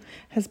wall,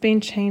 has been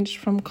changed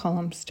from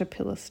columns to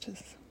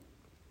pilasters.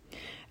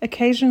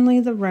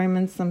 Occasionally the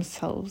Romans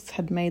themselves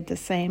had made the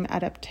same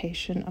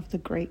adaptation of the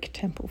Greek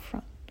temple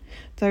front,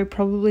 though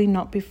probably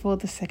not before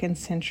the 2nd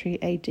century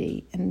AD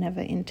and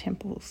never in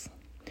temples.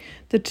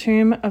 The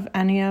tomb of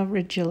Annia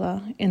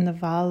Regilla in the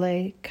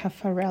Valle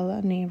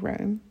Caffarella near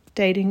Rome,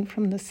 dating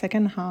from the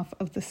second half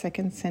of the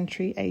 2nd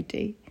century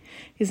AD,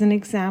 is an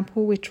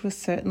example which was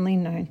certainly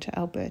known to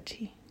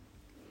Alberti.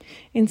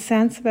 In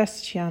San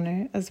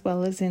Sebastiano, as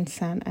well as in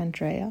San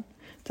Andrea,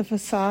 the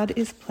facade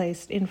is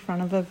placed in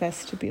front of a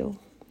vestibule,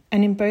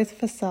 and in both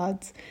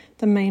facades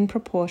the main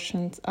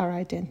proportions are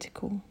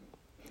identical.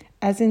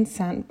 As in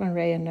San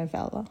Maria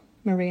Novella,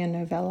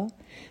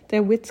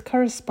 their width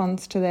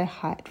corresponds to their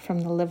height from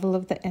the level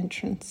of the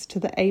entrance to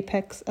the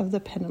apex of the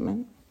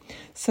pediment,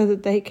 so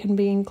that they can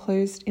be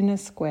enclosed in a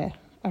square,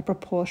 a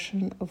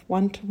proportion of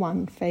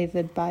 1:1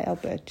 favoured by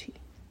Alberti.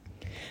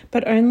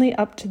 But only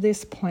up to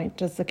this point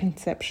does the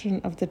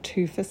conception of the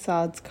two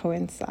facades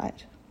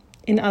coincide.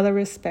 In other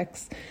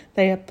respects,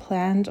 they are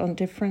planned on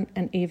different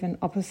and even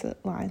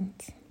opposite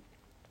lines.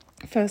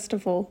 First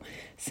of all,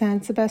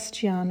 San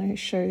Sebastiano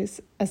shows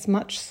as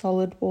much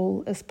solid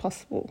wall as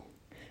possible,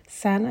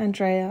 San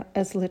Andrea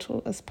as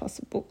little as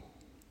possible.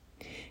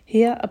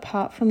 Here,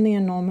 apart from the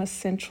enormous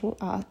central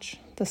arch,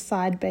 the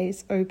side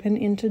bays open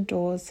into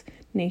doors,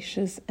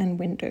 niches and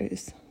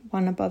windows,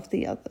 one above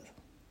the other.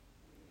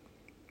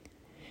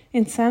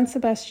 In San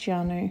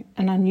Sebastiano,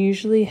 an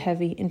unusually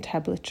heavy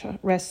entablature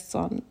rests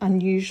on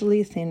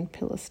unusually thin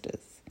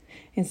pilasters.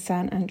 In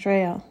San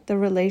Andrea, the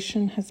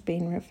relation has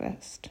been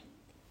reversed.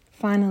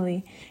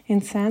 Finally,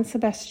 in San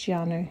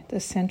Sebastiano,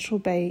 the central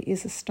bay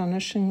is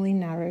astonishingly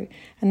narrow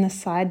and the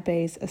side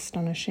bays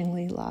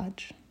astonishingly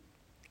large.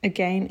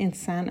 Again, in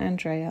San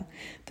Andrea,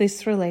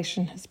 this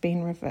relation has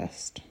been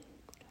reversed.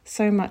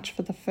 So much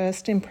for the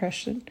first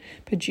impression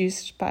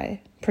produced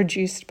by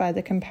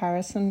the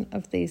comparison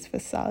of these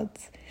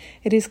facades.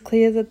 It is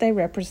clear that they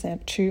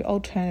represent two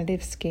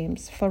alternative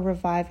schemes for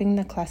reviving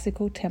the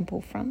classical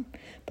temple front,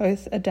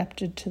 both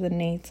adapted to the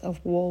needs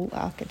of wall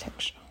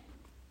architecture.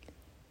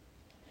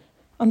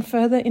 On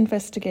further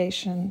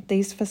investigation,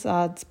 these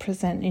facades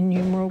present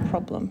innumerable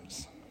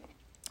problems.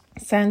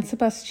 San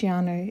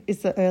Sebastiano is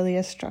the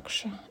earlier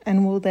structure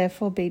and will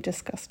therefore be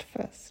discussed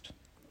first.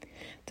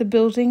 The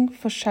building,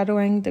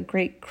 foreshadowing the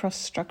Greek cross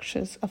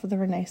structures of the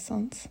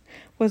Renaissance,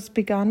 was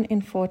begun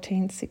in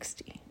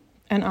 1460,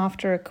 and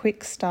after a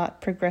quick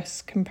start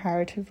progressed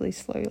comparatively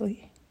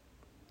slowly.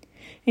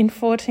 In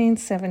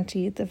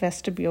 1470, the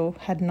vestibule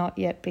had not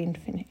yet been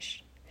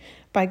finished.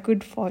 By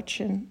good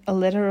fortune, a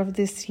letter of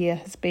this year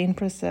has been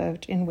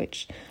preserved in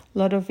which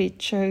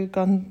Lodovico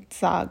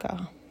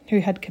Gonzaga, who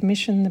had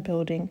commissioned the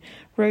building,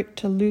 wrote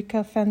to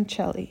Luca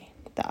Fancelli,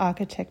 the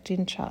architect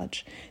in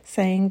charge,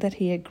 saying that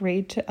he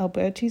agreed to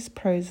Alberti's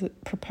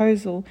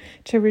proposal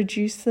to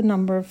reduce the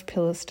number of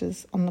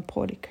pilasters on the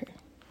portico.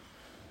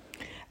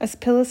 As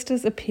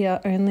pilasters appear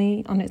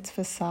only on its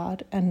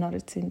facade and not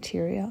its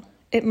interior,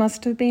 it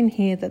must have been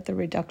here that the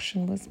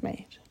reduction was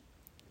made.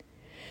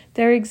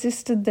 There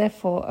existed,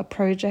 therefore, a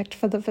project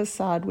for the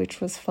facade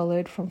which was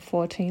followed from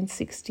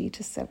 1460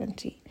 to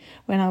 70,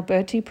 when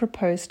Alberti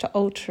proposed to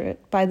alter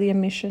it by the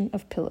omission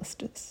of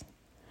pilasters.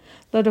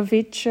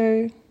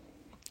 Lodovico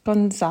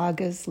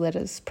Gonzaga's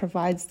letters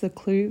provides the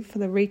clue for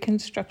the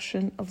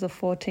reconstruction of the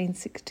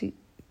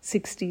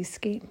 1460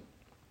 scheme.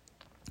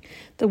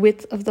 The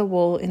width of the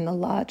wall in the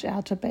large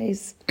outer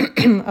bays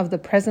of the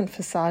present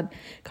facade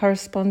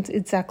corresponds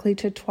exactly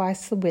to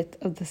twice the width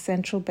of the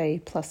central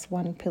bay plus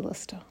one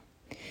pilaster.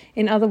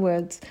 In other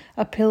words,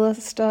 a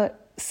pilaster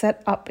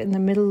set up in the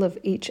middle of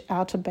each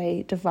outer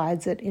bay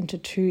divides it into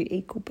two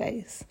equal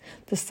bays,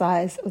 the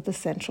size of the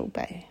central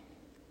bay.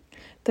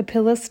 The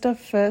pilaster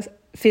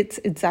fits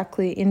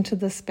exactly into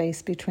the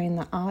space between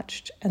the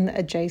arched and the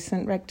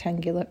adjacent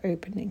rectangular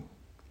opening.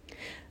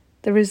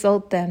 The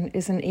result then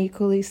is an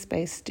equally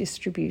spaced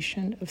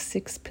distribution of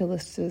 6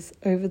 pilasters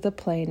over the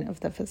plane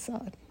of the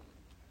facade.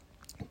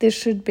 This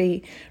should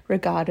be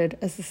regarded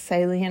as a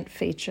salient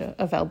feature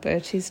of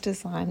Alberti's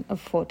design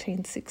of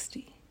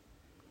 1460.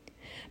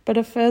 But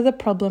a further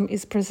problem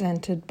is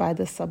presented by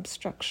the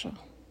substructure.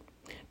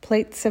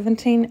 Plate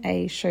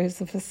 17A shows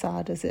the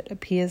facade as it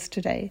appears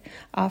today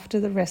after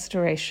the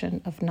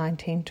restoration of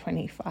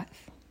 1925.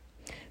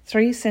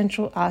 3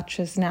 central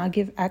arches now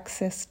give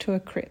access to a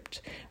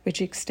crypt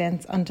which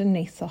extends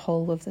underneath the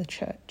whole of the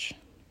church.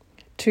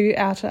 2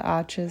 outer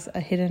arches are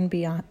hidden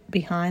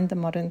behind the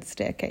modern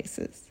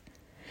staircases.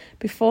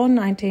 Before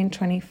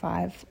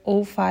 1925,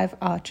 all 5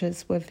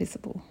 arches were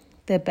visible,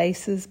 their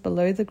bases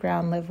below the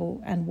ground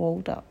level and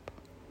walled up.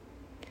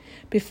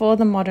 Before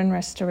the modern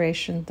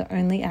restoration, the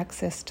only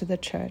access to the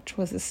church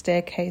was a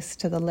staircase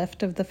to the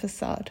left of the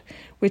facade,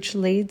 which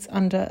leads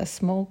under a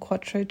small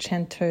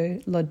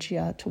quattrocento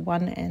loggia to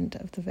one end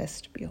of the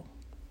vestibule.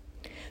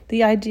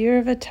 The idea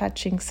of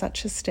attaching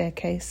such a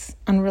staircase,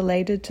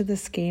 unrelated to the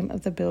scheme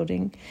of the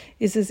building,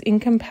 is as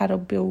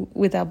incompatible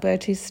with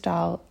Alberti's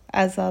style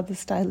as are the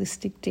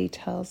stylistic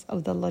details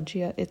of the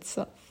loggia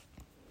itself.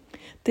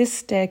 This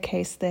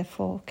staircase,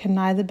 therefore, can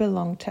neither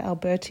belong to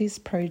Alberti's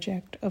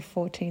project of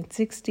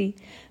 1460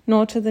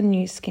 nor to the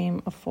new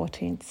scheme of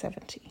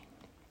 1470.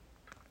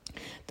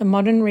 The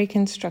modern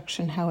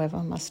reconstruction, however,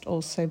 must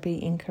also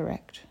be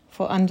incorrect,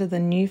 for under the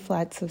new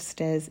flights of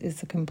stairs is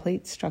the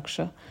complete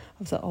structure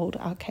of the old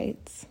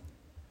arcades.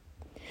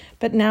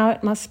 But now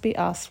it must be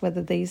asked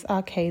whether these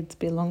arcades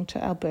belong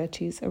to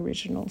Alberti's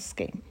original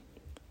scheme.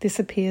 This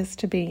appears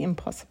to be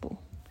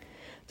impossible.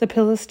 The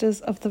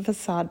pilasters of the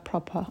facade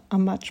proper are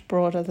much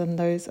broader than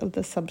those of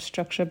the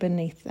substructure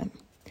beneath them.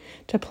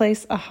 To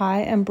place a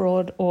high and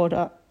broad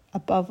order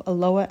above a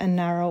lower and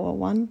narrower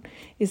one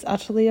is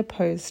utterly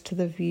opposed to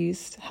the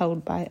views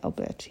held by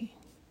Alberti.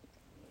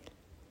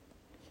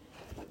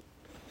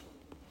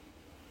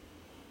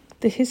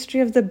 The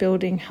history of the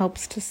building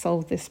helps to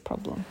solve this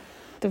problem.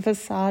 The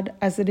facade,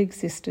 as it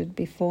existed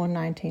before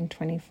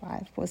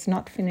 1925, was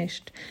not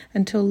finished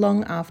until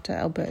long after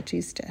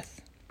Alberti's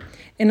death.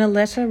 In a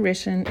letter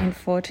written in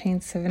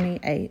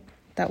 1478,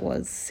 that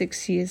was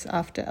 6 years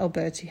after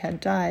Alberti had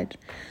died,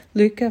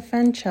 Luca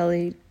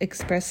Fancelli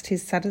expressed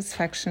his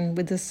satisfaction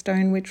with the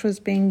stone which was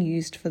being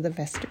used for the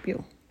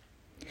vestibule.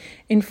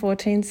 In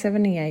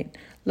 1478,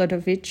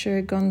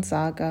 Lodovico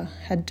Gonzaga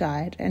had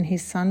died, and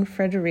his son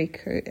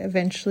Federico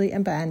eventually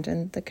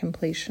abandoned the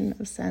completion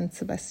of San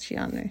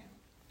Sebastiano.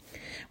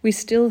 We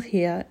still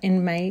hear,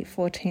 in May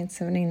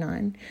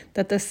 1479,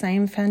 that the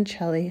same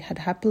Fancelli had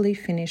happily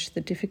finished the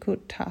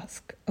difficult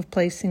task of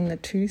placing the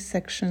 2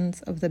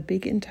 sections of the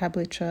big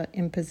entablature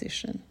in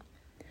position.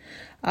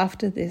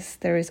 After this,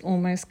 there is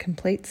almost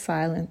complete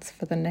silence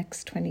for the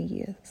next 20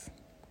 years.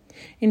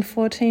 In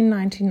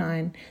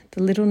 1499,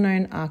 the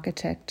little-known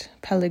architect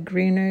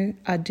Pellegrino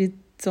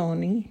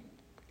Ardizoni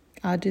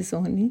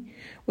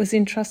was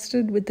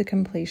entrusted with the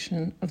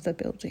completion of the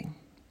building.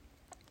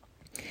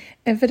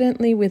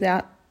 Evidently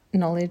without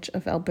knowledge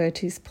of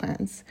Alberti's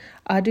plans,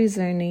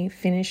 Ardizoni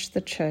finished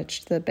the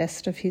church to the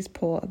best of his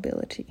poor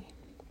ability.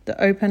 The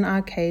open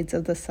arcades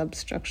of the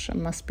substructure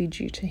must be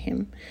due to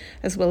him,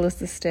 as well as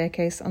the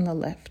staircase on the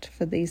left,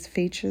 for these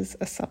features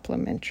are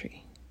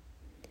supplementary.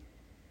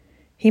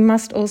 He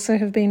must also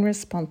have been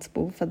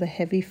responsible for the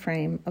heavy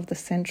frame of the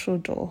central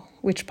door,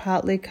 which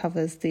partly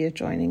covers the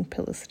adjoining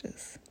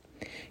pilasters.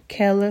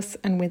 Careless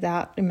and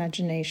without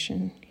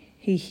imagination,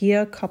 he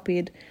here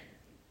copied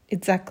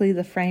exactly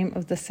the frame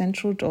of the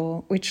central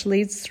door which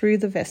leads through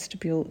the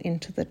vestibule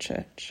into the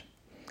church.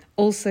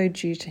 Also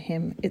due to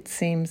him, it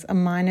seems, are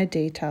minor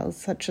details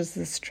such as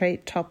the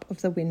straight top of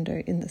the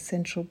window in the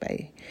central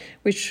bay,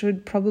 which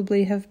should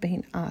probably have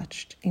been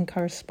arched in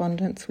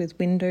correspondence with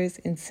windows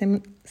in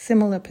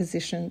similar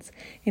positions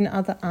in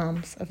other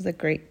arms of the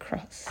Greek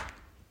cross.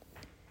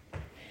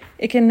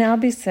 It can now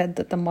be said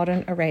that the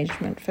modern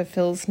arrangement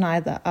fulfills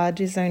neither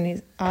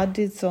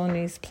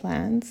Ardizoni's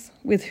plans,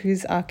 with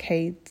whose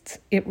arcades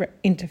it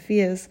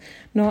interferes,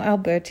 nor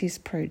Alberti's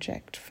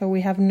project, for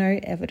we have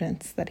no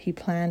evidence that he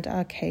planned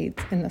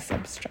arcades in the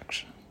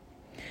substructure.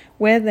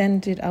 Where then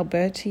did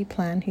Alberti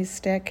plan his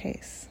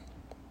staircase?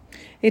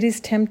 It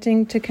is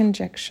tempting to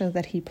conjecture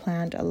that he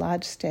planned a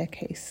large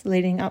staircase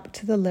leading up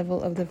to the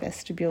level of the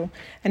vestibule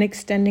and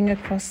extending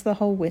across the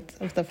whole width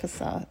of the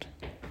facade.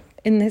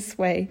 In this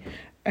way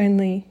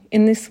only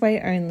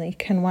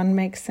can one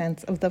make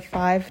sense of the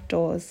 5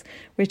 doors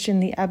which, in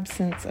the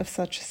absence of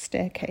such a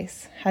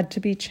staircase, had to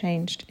be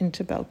changed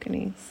into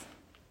balconies.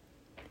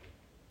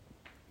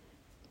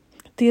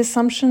 The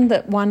assumption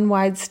that one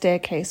wide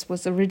staircase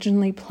was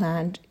originally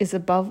planned is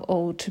above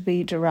all to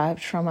be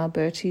derived from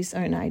Alberti's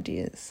own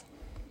ideas.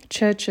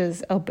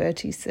 Churches,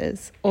 Alberti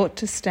says, ought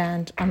to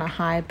stand on a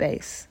high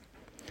base.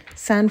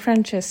 San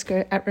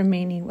Francesco at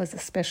Rimini was a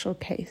special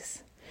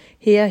case.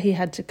 Here he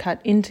had to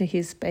cut into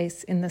his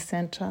base in the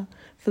centre,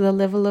 for the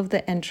level of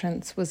the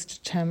entrance was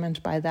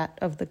determined by that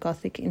of the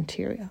Gothic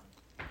interior.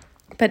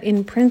 But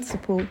in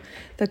principle,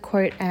 the,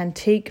 quote,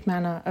 antique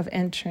manner of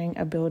entering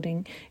a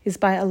building is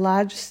by a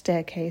large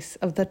staircase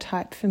of the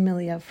type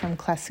familiar from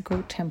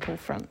classical temple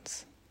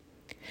fronts.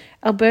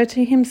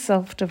 Alberti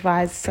himself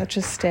devised such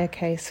a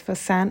staircase for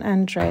Sant'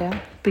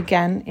 Andrea,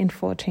 began in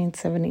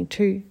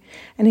 1472,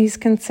 and his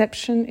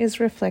conception is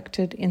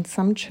reflected in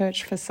some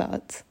church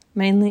facades,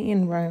 mainly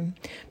in Rome,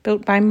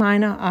 built by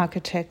minor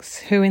architects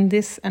who in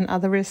this and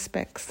other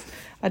respects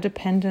are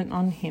dependent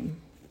on him.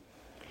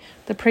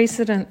 The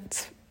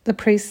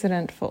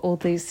precedent for all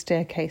these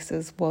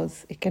staircases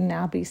was, it can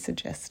now be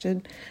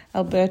suggested,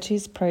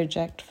 Alberti's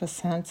project for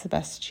San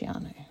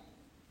Sebastiano.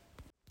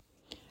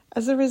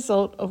 As a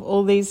result of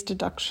all these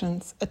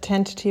deductions, a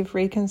tentative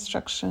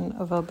reconstruction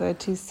of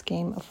Alberti's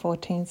scheme of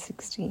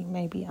 1460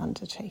 may be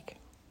undertaken.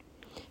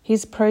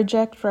 His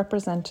project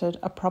represented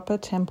a proper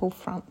temple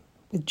front,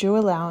 with due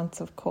allowance,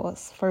 of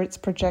course, for its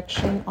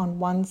projection on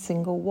one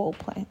single wall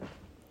plane.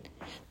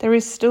 There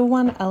is still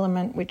one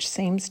element which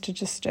seems to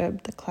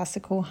disturb the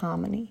classical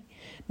harmony,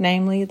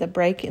 namely the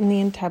break in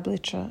the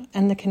entablature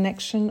and the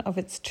connection of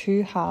its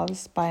two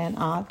halves by an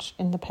arch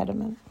in the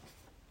pediment.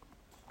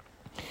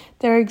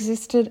 There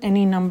existed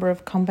any number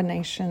of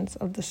combinations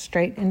of the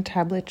straight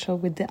entablature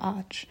with the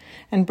arch,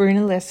 and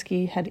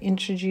Brunelleschi had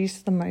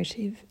introduced the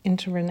motive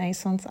into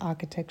Renaissance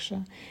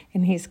architecture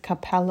in his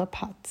Cappella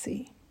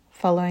Pazzi,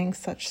 following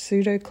such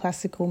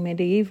pseudo-classical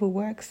medieval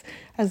works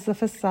as the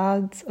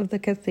facades of the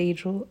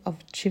Cathedral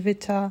of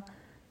Civita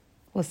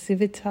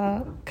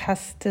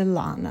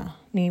Castellana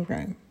near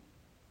Rome.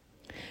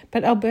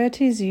 But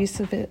Alberti's use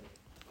of it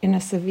in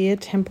a severe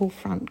temple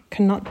front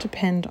cannot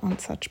depend on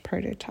such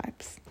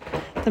prototypes.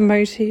 The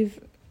motive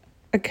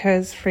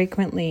occurs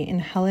frequently in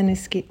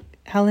Hellenistic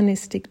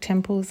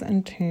temples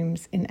and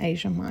tombs in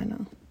Asia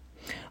Minor.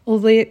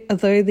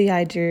 Although the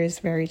idea is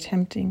very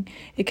tempting,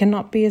 it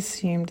cannot be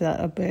assumed that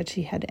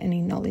Alberti had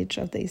any knowledge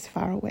of these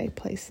faraway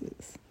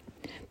places.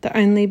 The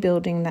only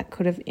building that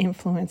could have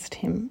influenced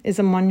him is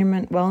a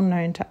monument well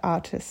known to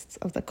artists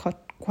of the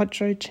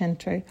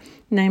Quattrocento,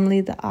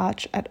 namely the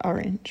arch at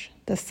Orange,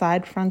 the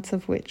side fronts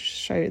of which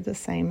show the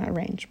same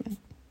arrangement.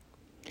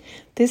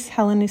 This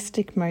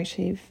Hellenistic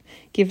motif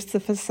gives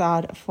the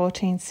facade of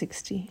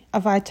 1460 a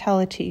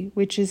vitality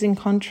which is in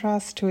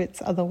contrast to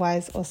its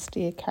otherwise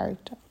austere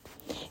character.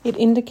 It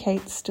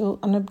indicates still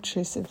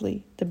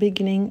unobtrusively the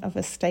beginning of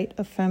a state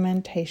of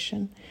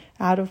fermentation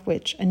out of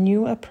which a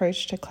new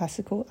approach to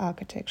classical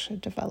architecture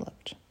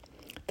developed.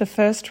 The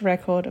first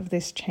record of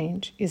this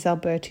change is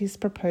Alberti's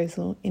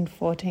proposal in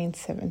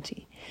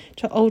 1470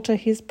 to alter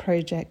his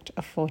project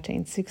of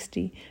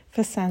 1460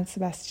 for San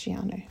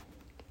Sebastiano.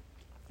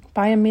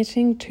 By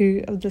omitting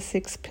 2 of the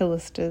 6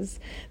 pilasters,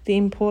 the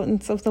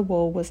importance of the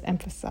wall was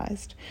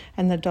emphasized,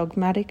 and the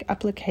dogmatic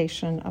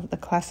application of the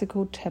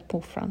classical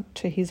temple front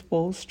to his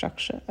wall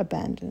structure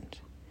abandoned.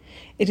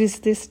 It is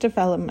this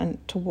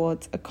development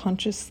towards a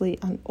consciously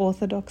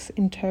unorthodox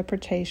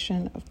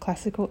interpretation of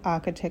classical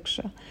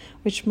architecture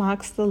which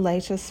marks the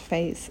latest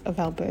phase of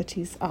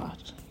Alberti's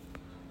art.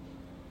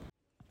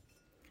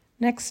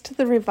 Next to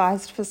the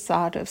revised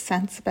facade of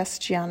San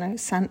Sebastiano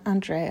Sant'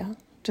 Andrea,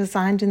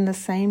 designed in the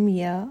same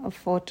year of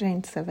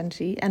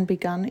 1470 and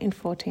begun in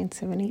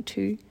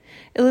 1472,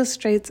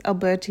 illustrates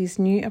Alberti's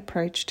new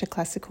approach to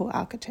classical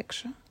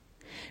architecture.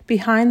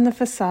 Behind the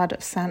facade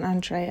of Sant'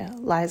 Andrea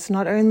lies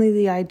not only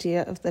the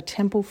idea of the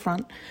temple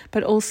front,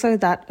 but also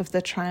that of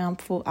the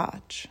triumphal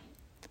arch.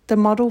 The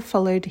model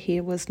followed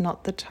here was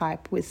not the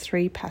type with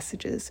 3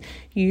 passages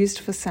used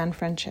for San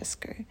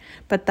Francesco,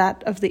 but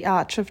that of the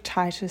Arch of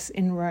Titus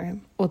in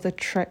Rome or the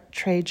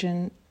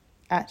Trajan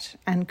at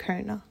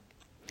Ancona,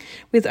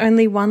 with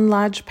only 1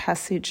 large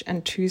passage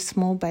and 2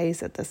 small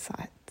bays at the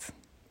sides.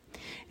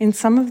 In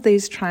some of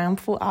these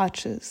triumphal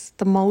arches,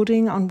 the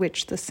moulding on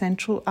which the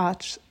central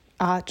arch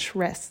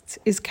rests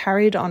is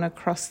carried on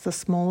across the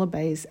smaller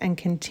bays and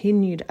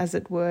continued, as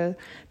it were,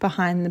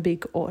 behind the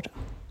big order.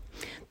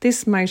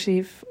 This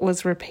motif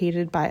was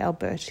repeated by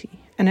Alberti,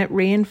 and it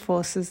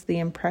reinforces the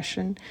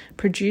impression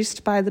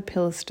produced by the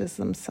pilasters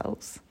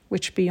themselves,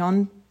 which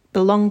belong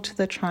to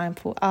the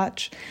triumphal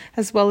arch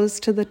as well as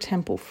to the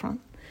temple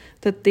front,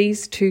 that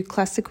these 2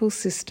 classical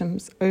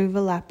systems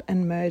overlap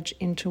and merge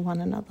into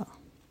one another.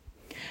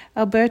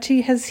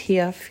 Alberti has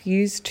here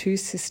fused 2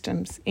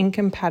 systems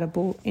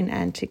incompatible in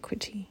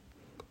antiquity.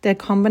 Their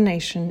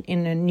combination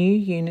in a new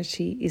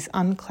unity is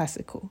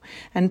unclassical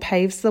and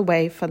paves the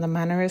way for the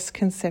Mannerist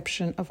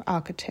conception of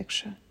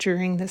architecture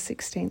during the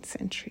 16th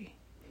century.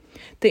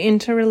 The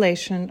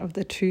interrelation of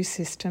the 2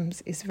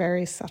 systems is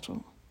very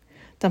subtle.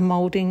 The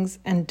mouldings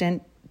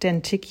and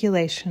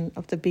denticulation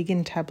of the big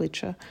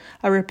entablature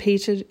are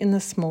repeated in the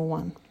small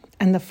one,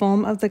 and the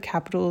form of the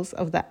capitals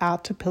of the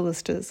outer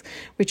pilasters,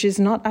 which is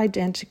not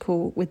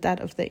identical with that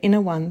of the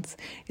inner ones,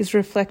 is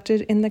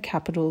reflected in the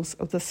capitals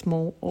of the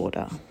small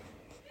order.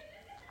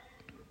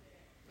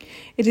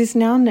 It is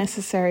now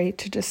necessary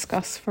to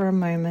discuss for a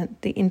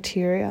moment the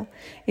interior,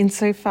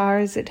 insofar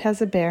as it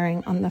has a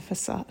bearing on the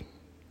facade.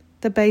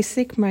 The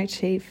basic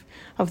motif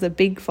of the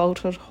big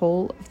vaulted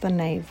hall of the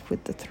nave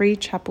with the 3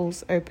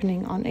 chapels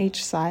opening on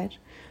each side,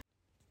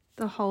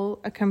 the whole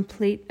a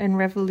complete and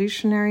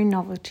revolutionary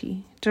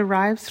novelty,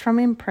 derives from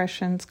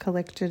impressions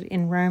collected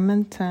in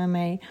Roman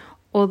Thermae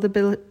or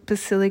the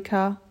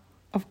Basilica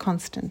of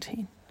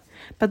Constantine.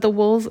 But the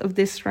walls of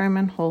this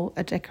Roman hall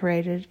are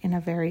decorated in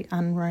a very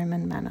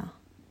un-Roman manner.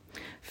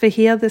 For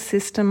here the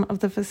system of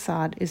the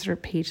facade is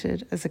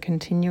repeated as a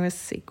continuous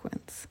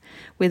sequence.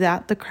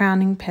 Without the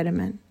crowning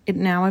pediment, it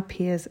now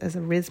appears as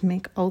a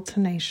rhythmic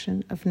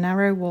alternation of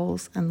narrow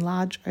walls and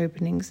large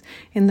openings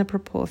in the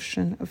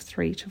proportion of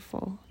 3 to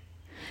 4.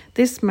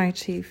 This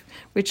motif,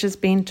 which has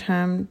been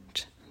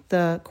termed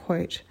the,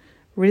 quote,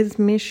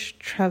 rhythmische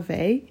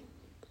travail,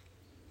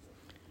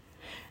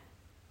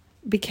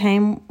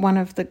 became one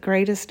of the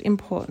greatest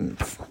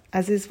importance,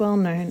 as is well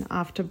known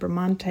after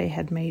Bramante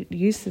had made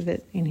use of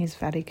it in his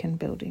Vatican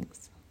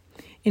buildings.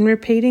 In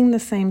repeating the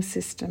same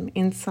system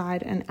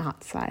inside and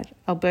outside,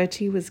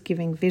 Alberti was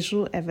giving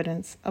visual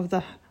evidence of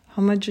the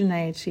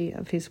homogeneity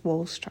of his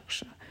wall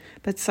structure,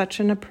 but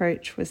such an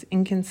approach was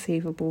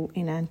inconceivable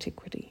in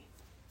antiquity.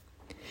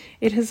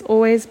 It has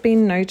always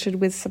been noted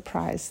with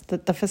surprise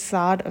that the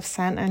facade of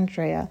Sant'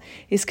 Andrea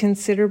is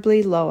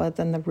considerably lower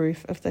than the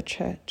roof of the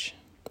church.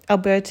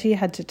 Alberti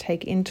had to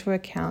take into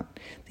account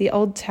the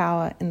old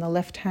tower in the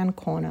left-hand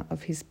corner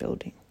of his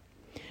building.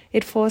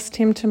 It forced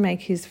him to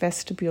make his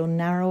vestibule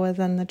narrower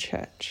than the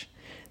church.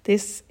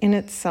 This in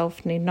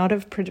itself need not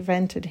have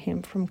prevented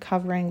him from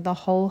covering the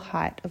whole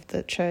height of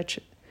the church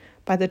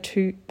by a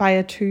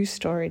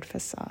 2-storied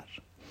facade.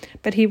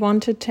 But he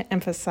wanted to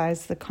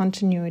emphasize the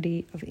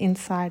continuity of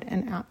inside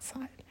and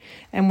outside,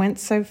 and went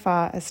so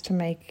far as to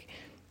make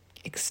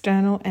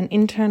external and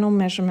internal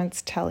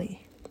measurements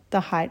tally.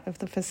 The height of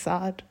the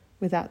facade,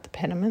 without the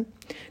pediment,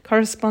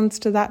 corresponds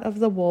to that of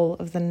the wall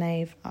of the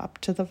nave up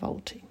to the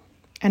vaulting,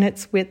 and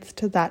its width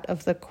to that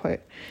of the,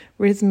 quote,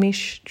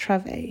 rhythmische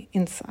travail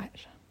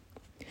inside.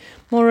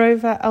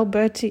 Moreover,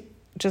 Alberti,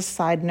 just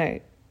side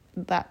note,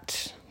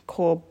 that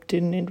Corb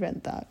didn't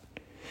invent that.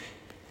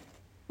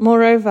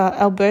 Moreover,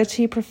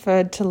 Alberti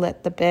preferred to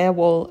let the bare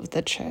wall of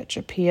the church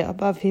appear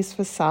above his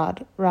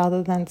facade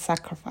rather than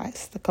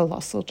sacrifice the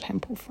colossal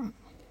temple front.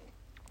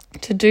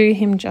 To do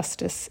him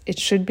justice, it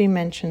should be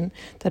mentioned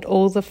that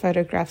all the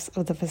photographs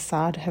of the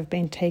facade have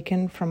been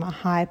taken from a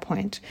high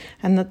point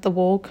and that the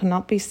wall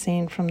cannot be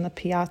seen from the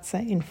piazza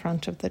in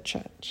front of the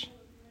church.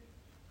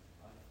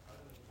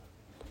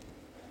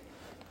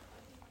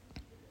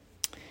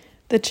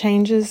 The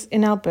changes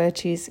in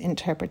Alberti's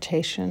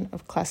interpretation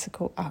of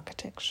classical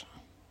architecture.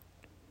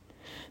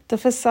 The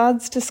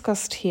facades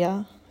discussed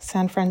here,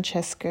 San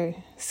Francesco,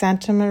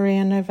 Santa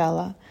Maria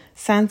Novella,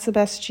 San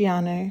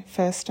Sebastiano,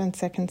 first and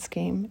second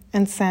scheme,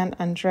 and Sant'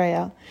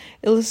 Andrea,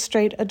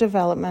 illustrate a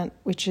development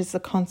which is the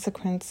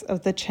consequence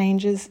of the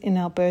changes in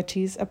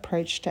Alberti's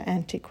approach to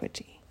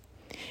antiquity.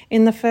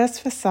 In the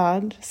first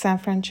facade, San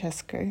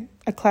Francesco,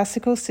 a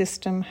classical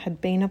system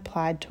had been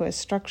applied to a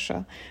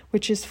structure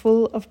which is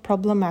full of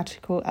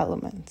problematical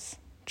elements,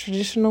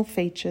 traditional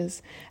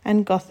features,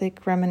 and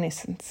Gothic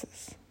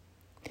reminiscences.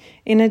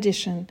 In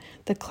addition,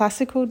 the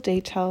classical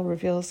detail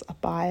reveals a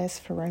bias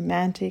for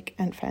romantic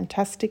and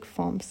fantastic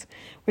forms,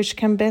 which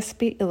can best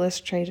be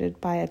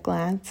illustrated by a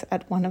glance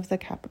at one of the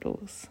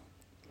capitals.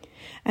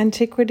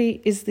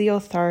 Antiquity is the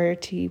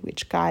authority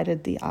which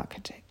guided the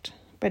architect,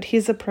 but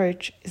his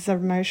approach is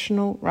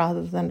emotional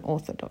rather than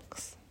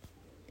orthodox.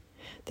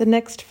 The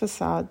next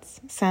facades,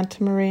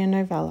 Santa Maria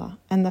Novella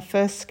and the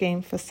first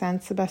scheme for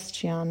San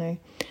Sebastiano,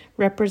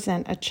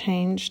 represent a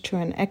change to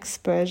an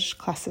expurged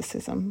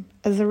classicism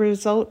as a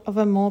result of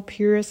a more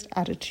purist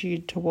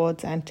attitude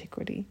towards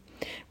antiquity,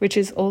 which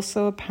is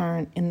also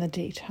apparent in the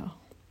detail.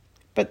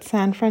 But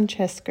San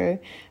Francesco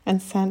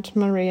and Santa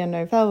Maria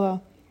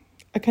Novella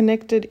are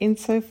connected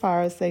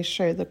insofar as they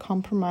show the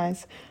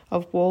compromise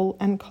of wall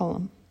and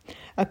column,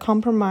 a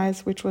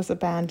compromise which was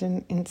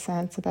abandoned in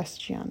San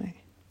Sebastiano.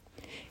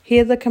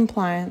 Here the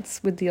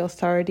compliance with the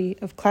authority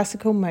of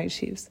classical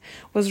motives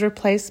was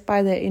replaced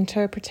by their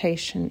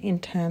interpretation in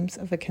terms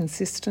of a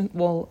consistent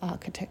wall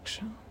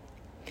architecture.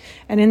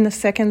 And in the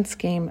second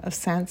scheme of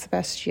San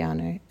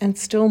Sebastiano, and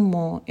still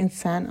more in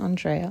Sant'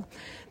 Andrea,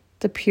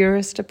 the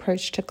purist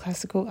approach to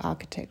classical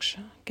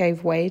architecture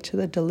gave way to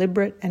the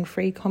deliberate and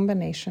free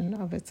combination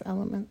of its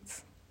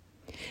elements.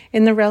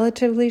 In the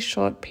relatively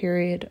short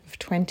period of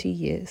 20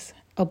 years,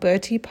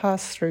 Alberti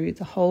passed through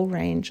the whole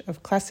range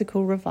of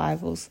classical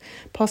revivals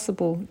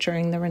possible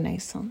during the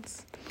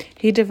Renaissance.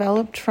 He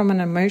developed from an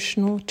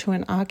emotional to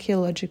an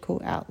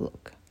archaeological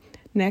outlook.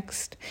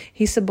 Next,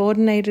 he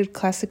subordinated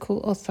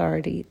classical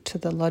authority to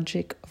the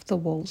logic of the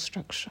wall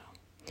structure.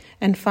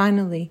 And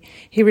finally,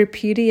 he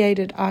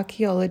repudiated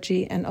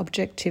archaeology and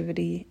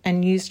objectivity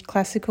and used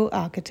classical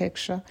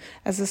architecture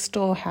as a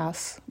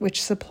storehouse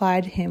which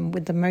supplied him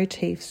with the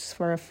motifs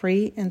for a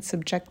free and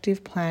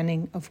subjective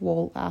planning of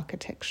wall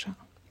architecture.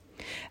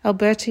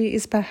 Alberti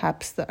is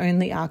perhaps the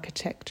only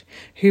architect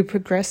who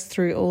progressed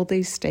through all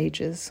these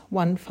stages,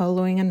 one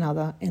following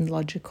another in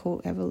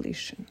logical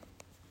evolution.